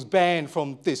 "and" was banned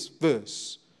from this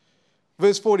verse.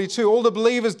 Verse 42, all the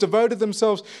believers devoted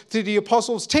themselves to the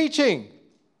apostles' teaching.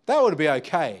 That would be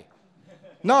okay.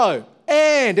 No,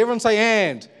 and. Everyone say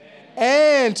and.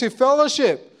 And to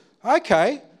fellowship.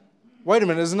 Okay. Wait a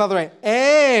minute, there's another and.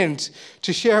 And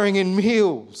to sharing in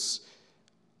meals.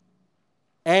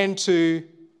 And to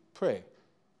prayer.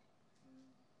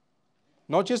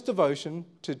 Not just devotion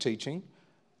to teaching.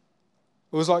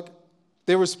 It was like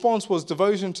their response was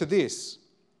devotion to this,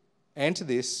 and to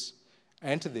this,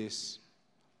 and to this.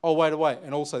 Oh, wait,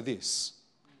 and also this.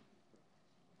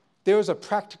 There is a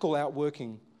practical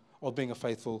outworking of being a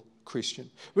faithful Christian.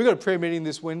 We've got a prayer meeting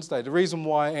this Wednesday. The reason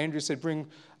why Andrew said bring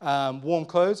warm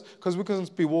clothes, because we're going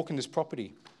to be walking this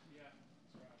property.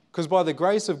 Because by the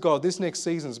grace of God, this next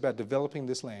season is about developing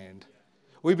this land.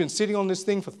 We've been sitting on this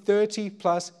thing for 30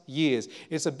 plus years.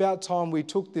 It's about time we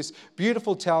took this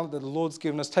beautiful talent that the Lord's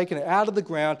given us, taken it out of the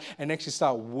ground and actually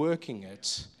start working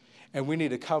it. And we need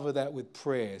to cover that with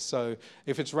prayer. So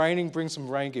if it's raining, bring some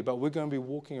rain gear. But we're going to be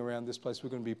walking around this place. We're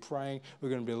going to be praying. We're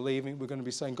going to be believing. We're going to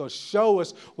be saying, God, show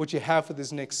us what you have for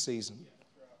this next season.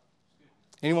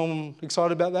 Anyone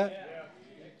excited about that? Yeah.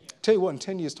 Tell you what, in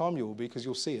 10 years' time you will be, because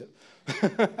you'll see it.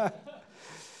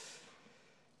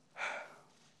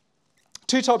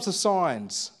 Two types of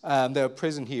signs that are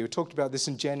present here. We talked about this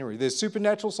in January. There's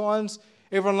supernatural signs.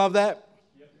 Everyone love that?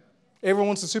 Yep. Everyone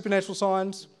wants the supernatural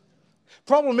signs?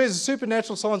 Problem is, the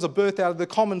supernatural signs are birthed out of the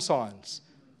common signs.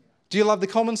 Do you love the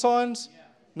common signs? Yeah.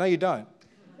 No, you don't.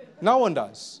 No one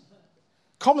does.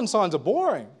 Common signs are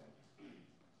boring.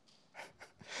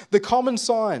 The common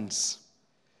signs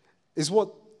is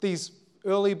what these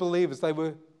early believers, they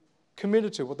were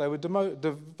committed to, what they were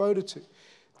devoted to.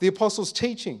 The apostles'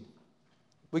 teaching.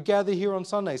 We gather here on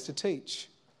Sundays to teach.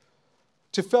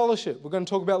 To fellowship. We're going to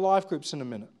talk about life groups in a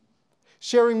minute.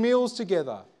 Sharing meals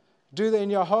together. Do that in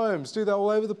your homes. Do that all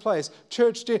over the place.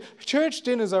 Church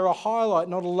dinners are a highlight,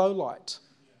 not a low light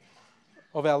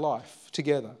of our life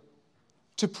together.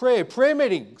 To prayer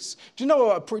meetings. Do you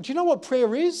know what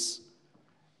prayer is?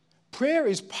 Prayer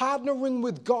is partnering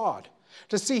with God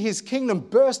to see His kingdom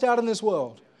burst out in this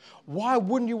world. Why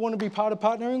wouldn't you want to be part of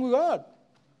partnering with God?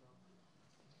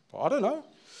 I don't know.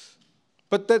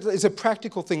 But that is a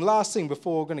practical thing. Last thing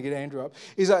before we're going to get Andrew up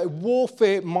is a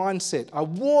warfare mindset. A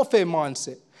warfare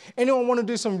mindset. Anyone want to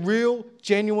do some real,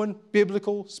 genuine,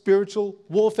 biblical, spiritual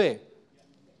warfare?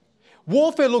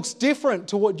 Warfare looks different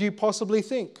to what you possibly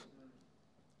think.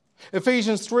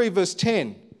 Ephesians 3 verse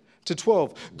 10 to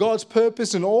 12. God's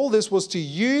purpose in all this was to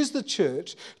use the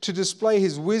church to display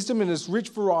His wisdom in its rich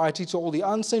variety to all the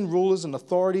unseen rulers and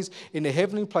authorities in the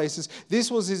heavenly places.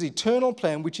 This was His eternal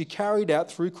plan, which He carried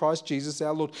out through Christ Jesus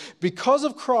our Lord. Because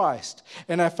of Christ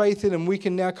and our faith in Him, we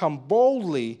can now come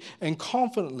boldly and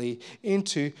confidently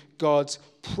into God's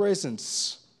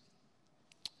presence.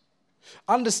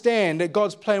 Understand that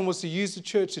God's plan was to use the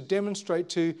church to demonstrate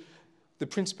to the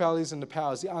principalities and the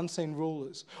powers, the unseen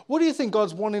rulers. What do you think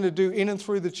God's wanting to do in and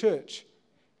through the church?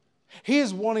 He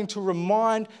is wanting to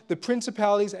remind the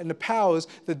principalities and the powers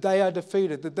that they are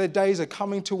defeated, that their days are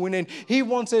coming to an end. He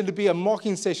wants there to be a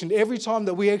mocking session every time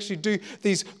that we actually do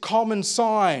these common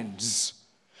signs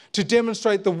to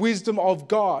demonstrate the wisdom of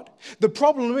God. The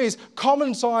problem is,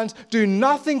 common signs do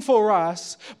nothing for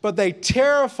us, but they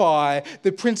terrify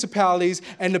the principalities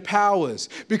and the powers,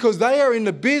 because they are in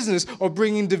the business of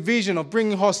bringing division, of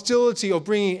bringing hostility, of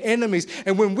bringing enemies.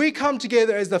 And when we come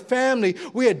together as the family,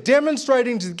 we are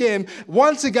demonstrating to them,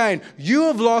 once again, you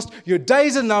have lost, your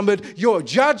days are numbered, your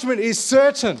judgment is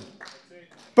certain.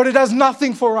 But it does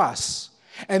nothing for us.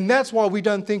 And that's why we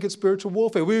don't think it's spiritual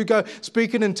warfare. We would go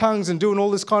speaking in tongues and doing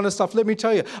all this kind of stuff. Let me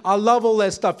tell you, I love all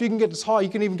that stuff. You can get this high. You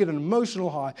can even get an emotional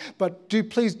high. But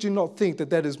please do not think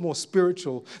that that is more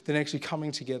spiritual than actually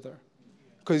coming together,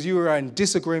 because you are in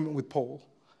disagreement with Paul.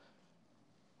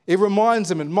 It reminds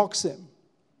them, it mocks them.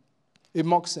 It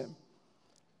mocks them.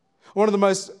 One of the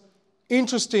most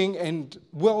interesting and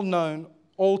well-known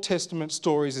Old Testament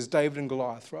stories is David and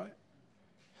Goliath, right?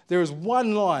 There is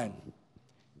one line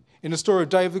in the story of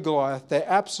David and Goliath that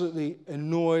absolutely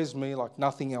annoys me like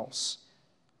nothing else.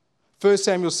 1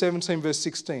 Samuel 17 verse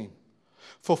 16.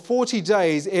 For 40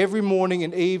 days, every morning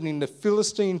and evening, the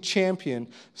Philistine champion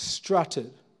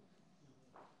strutted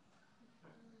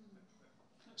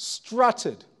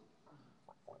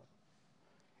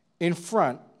in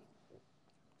front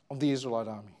of the Israelite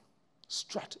army.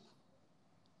 Strutted.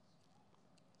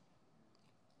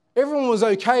 Everyone was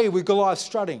okay with Goliath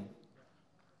strutting,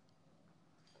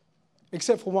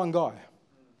 except for one guy.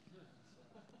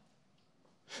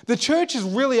 The church is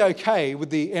really okay with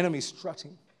the enemy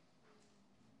strutting.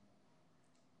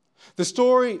 This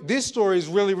story is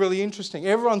really, really interesting.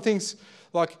 Everyone thinks,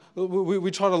 like,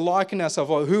 we try to liken ourselves,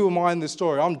 like, who am I in this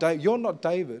story? I'm David. You're not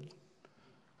David.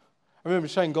 I remember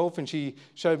Shane Golfin, she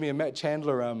showed me a Matt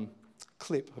Chandler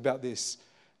clip about this.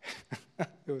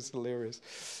 It was hilarious.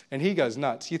 And he goes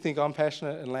nuts. You think I'm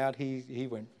passionate and loud? He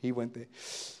went there.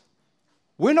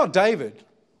 We're not David.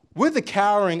 We're the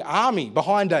cowering army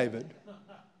behind David.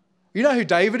 You know who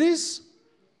David is?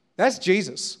 That's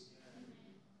Jesus.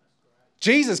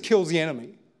 Jesus kills the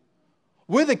enemy.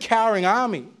 We're the cowering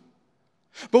army.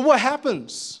 But what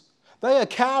happens? They are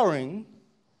cowering.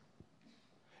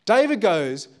 David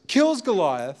goes, kills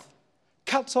Goliath,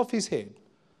 cuts off his head,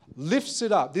 lifts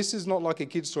it up. This is not like a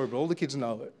kid's story, but all the kids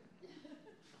know it.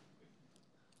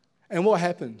 And what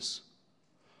happens?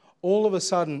 All of a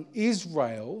sudden,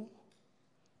 Israel,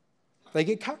 they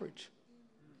get courage.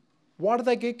 Why do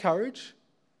they get courage?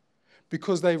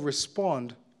 Because they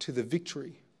respond to the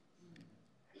victory.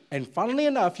 And funnily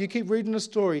enough, you keep reading the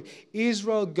story,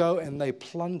 Israel go and they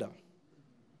plunder.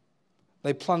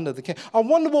 They plunder the camp. I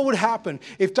wonder what would happen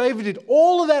if David did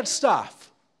all of that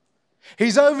stuff.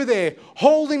 He's over there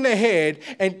holding their head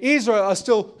and Israel are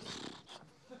still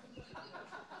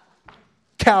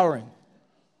cowering.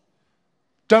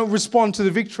 Don't respond to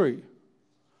the victory.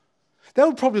 That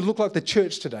would probably look like the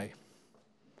church today.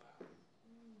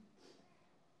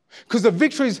 Because the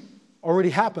victory's already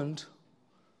happened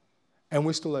and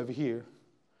we're still over here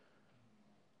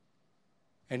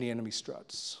and the enemy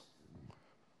struts.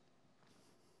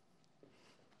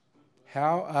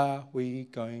 How are we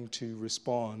going to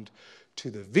respond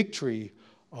to the victory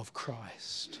of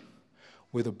Christ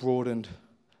with a broadened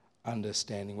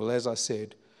understanding? Well, as I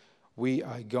said, we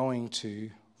are going to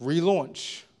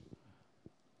relaunch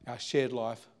our shared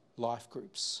life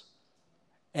groups.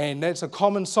 And that's a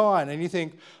common sign. And you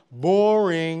think,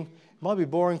 boring. It might be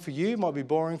boring for you, it might be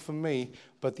boring for me,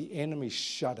 but the enemy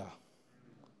shudder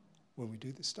when we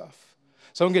do this stuff.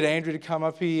 So I'm going to get Andrew to come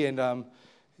up here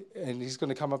and he's going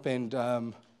to come up and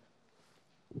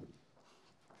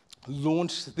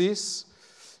launch this.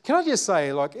 Can I just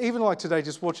say, even today,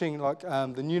 just watching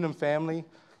the Newnham family,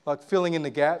 filling in the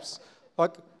gaps,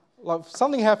 like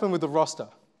something happened with the roster,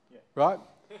 right?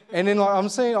 And then I'm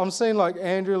seeing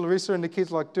Andrew, Larissa, and the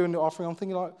kids doing the offering. I'm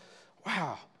thinking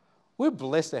wow, we're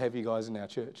blessed to have you guys in our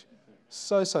church.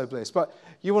 So blessed. But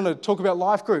you want to talk about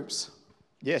life groups?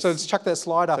 Yes. So let's chuck that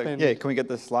slide up. Can we get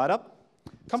the slide up?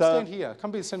 Come stand here.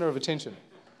 Come be the centre of attention.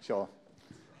 Sure.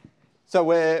 So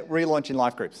we're relaunching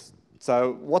life groups.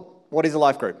 So what is a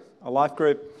life group? A life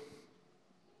group,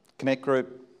 connect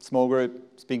group, small group,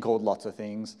 it's been called lots of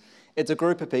things. It's a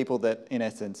group of people that, in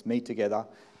essence, meet together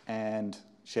and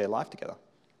share life together.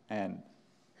 And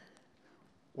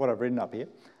what I've written up here.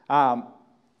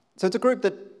 So it's a group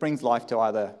that brings life to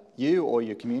either you or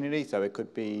your community. So it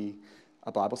could be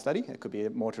a Bible study. It could be a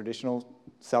more traditional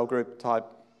cell group type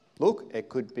look. It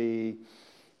could be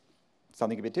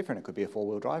something a bit different. It could be a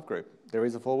four-wheel drive group. There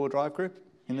is a four-wheel drive group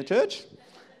in the church.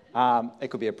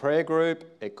 It could be a prayer group.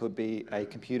 It could be a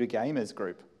computer gamers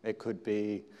group. It could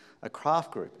be a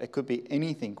craft group. It could be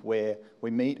anything where we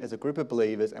meet as a group of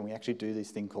believers and we actually do this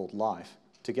thing called life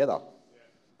together.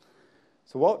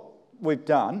 So what we've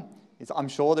done is, I'm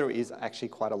sure there is actually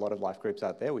quite a lot of life groups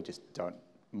out there. We just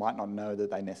might not know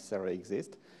that they necessarily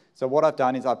exist. So what I've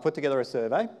done is I've put together a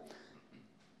survey.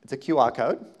 It's a QR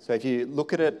code. So if you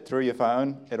look at it through your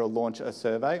phone, it'll launch a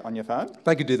survey on your phone.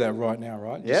 They could do that right now,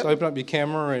 right? Yep. Just open up your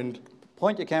camera and...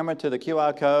 point your camera to the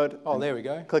QR code. Oh, there we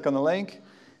go. Click on the link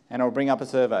and it'll bring up a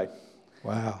survey.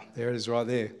 Wow, there it is right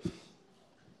there.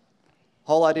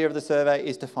 Whole idea of the survey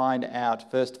is to find out,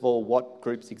 first of all, what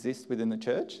groups exist within the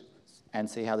church and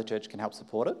see how the church can help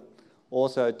support it.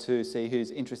 Also to see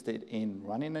who's interested in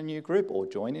running a new group or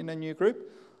joining a new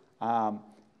group.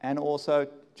 And also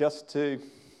just to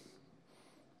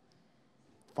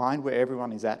find where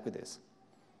everyone is at with this.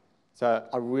 So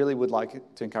I really would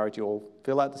like to encourage you all,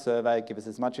 fill out the survey, give us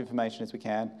as much information as we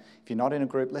can. If you're not in a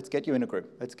group, let's get you in a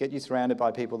group. Let's get you surrounded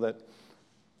by people that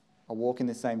are walking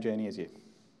this same journey as you.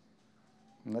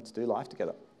 And let's do life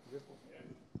together.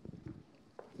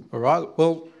 All right,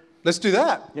 well, let's do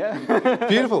that. Yeah.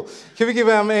 Beautiful. Can we give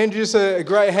Andrew a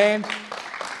great hand?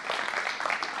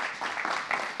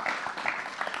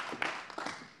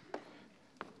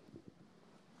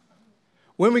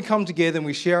 When we come together and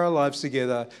we share our lives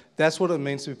together, that's what it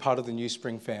means to be part of the New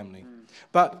Spring family.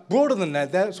 But broader than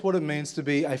that, that's what it means to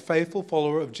be a faithful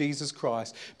follower of Jesus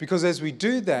Christ. Because as we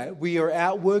do that, we are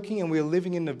out working and we are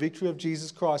living in the victory of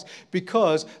Jesus Christ.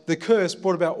 Because the curse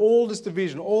brought about all this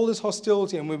division, all this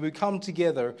hostility. And when we come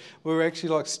together, we're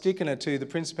actually sticking it to the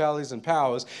principalities and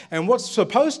powers. And what's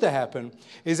supposed to happen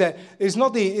is that it's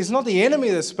not the enemy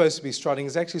that's supposed to be strutting.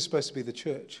 It's actually supposed to be the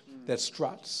church that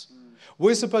struts.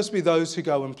 We're supposed to be those who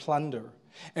go and plunder.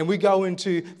 And we go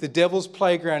into the devil's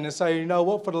playground and say, you know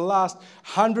what, for the last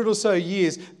 100 or so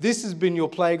years, this has been your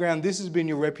playground, this has been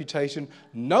your reputation.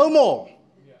 No more.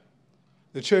 Yeah.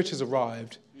 The church has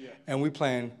arrived and we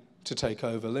plan to take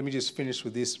over. Let me just finish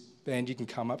with this band, you can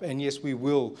come up. And yes, we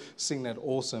will sing that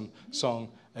awesome song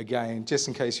again, just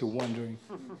in case you're wondering.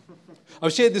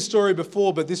 I've shared this story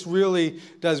before, but this really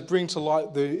does bring to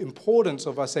light the importance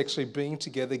of us actually being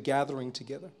together, gathering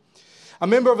together. A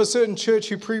member of a certain church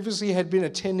who previously had been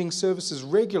attending services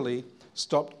regularly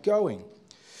stopped going.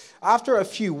 After a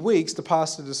few weeks, the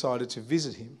pastor decided to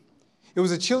visit him. It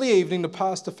was a chilly evening. The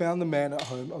pastor found the man at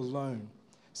home alone,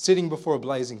 sitting before a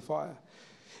blazing fire.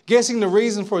 Guessing the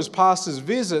reason for his pastor's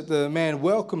visit, the man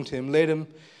welcomed him, led him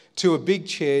to a big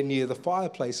chair near the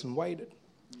fireplace and waited.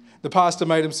 The pastor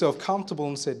made himself comfortable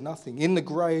and said nothing. In the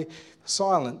grey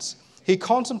silence, he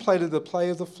contemplated the play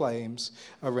of the flames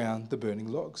around the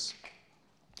burning logs.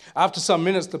 After some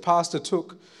minutes, the pastor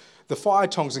took the fire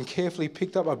tongs and carefully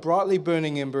picked up a brightly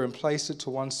burning ember and placed it to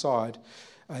one side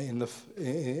in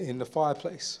the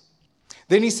fireplace.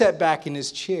 Then he sat back in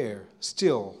his chair,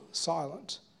 still,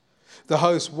 silent. The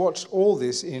host watched all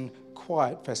this in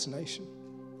quiet fascination.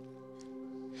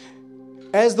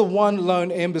 As the one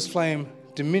lone ember's flame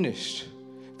diminished,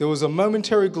 there was a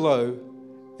momentary glow,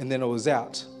 and then it was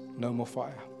out, no more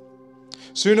fire.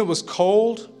 Soon it was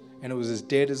cold, and it was as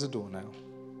dead as a doornail.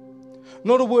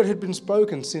 Not a word had been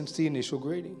spoken since the initial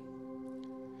greeting.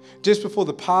 Just before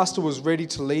the pastor was ready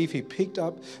to leave, he picked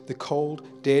up the cold,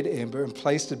 dead ember and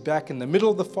placed it back in the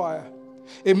middle of the fire.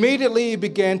 Immediately it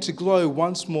began to glow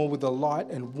once more with the light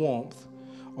and warmth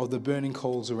of the burning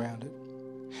coals around it.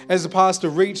 As the pastor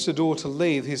reached the door to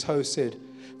leave, his host said,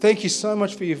 "Thank you so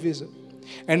much for your visit,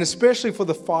 and especially for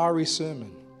the fiery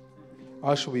sermon.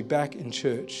 I shall be back in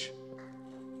church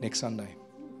next Sunday."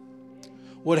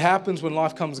 What happens when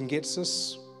life comes and gets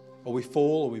us, or we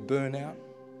fall, or we burn out?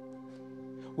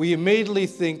 We immediately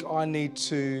think, I need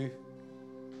to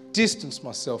distance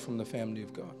myself from the family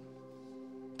of God.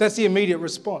 That's the immediate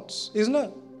response, isn't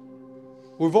it?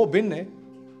 We've all been there.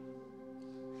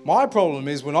 My problem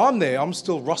is when I'm there, I'm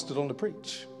still rusted on the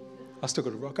preach. I still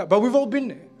got to rock up. But we've all been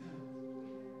there.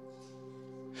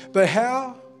 But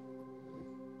how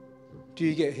do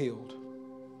you get healed?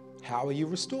 How are you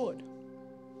restored?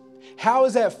 How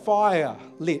is that fire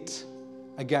lit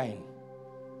again?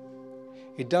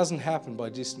 It doesn't happen by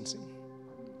distancing.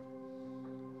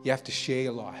 You have to share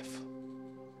your life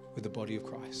with the body of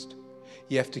Christ.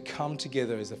 You have to come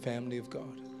together as a family of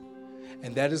God.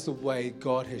 And that is the way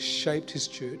God has shaped his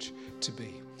church to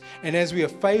be. And as we are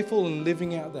faithful in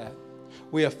living out that,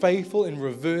 we are faithful in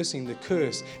reversing the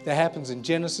curse that happens in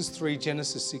Genesis 3,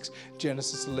 Genesis 6,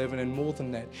 Genesis 11, and more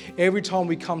than that. Every time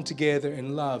we come together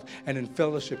in love and in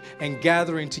fellowship and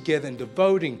gathering together and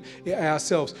devoting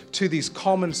ourselves to these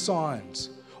common signs,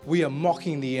 we are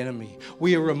mocking the enemy.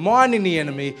 We are reminding the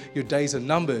enemy, your days are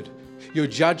numbered, your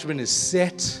judgment is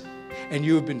set, and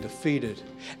you have been defeated.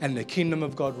 And the kingdom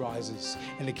of God rises,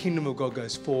 and the kingdom of God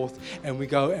goes forth, and we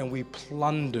go and we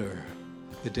plunder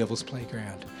the devil's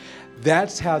playground.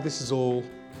 That's how this is all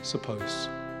supposed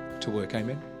to work.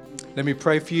 Amen. Let me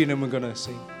pray for you, and then we're going to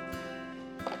sing.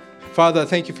 Father, I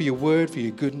thank you for your word, for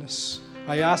your goodness.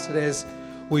 I ask that as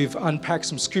we've unpacked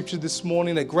some scripture this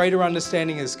morning, that greater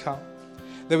understanding has come,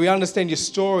 that we understand your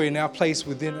story and our place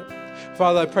within it.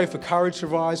 Father, I pray for courage to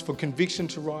rise, for conviction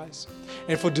to rise,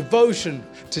 and for devotion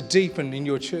to deepen in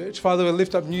your church. Father, I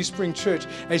lift up New Spring Church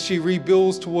as she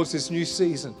rebuilds towards this new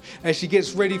season, as she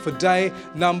gets ready for day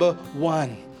number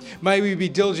 1. May we be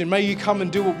diligent. May you come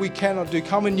and do what we cannot do.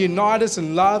 Come and unite us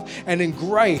in love and in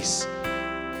grace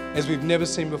as we've never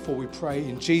seen before. We pray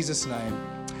in Jesus' name.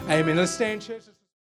 Amen. Let's stand, church.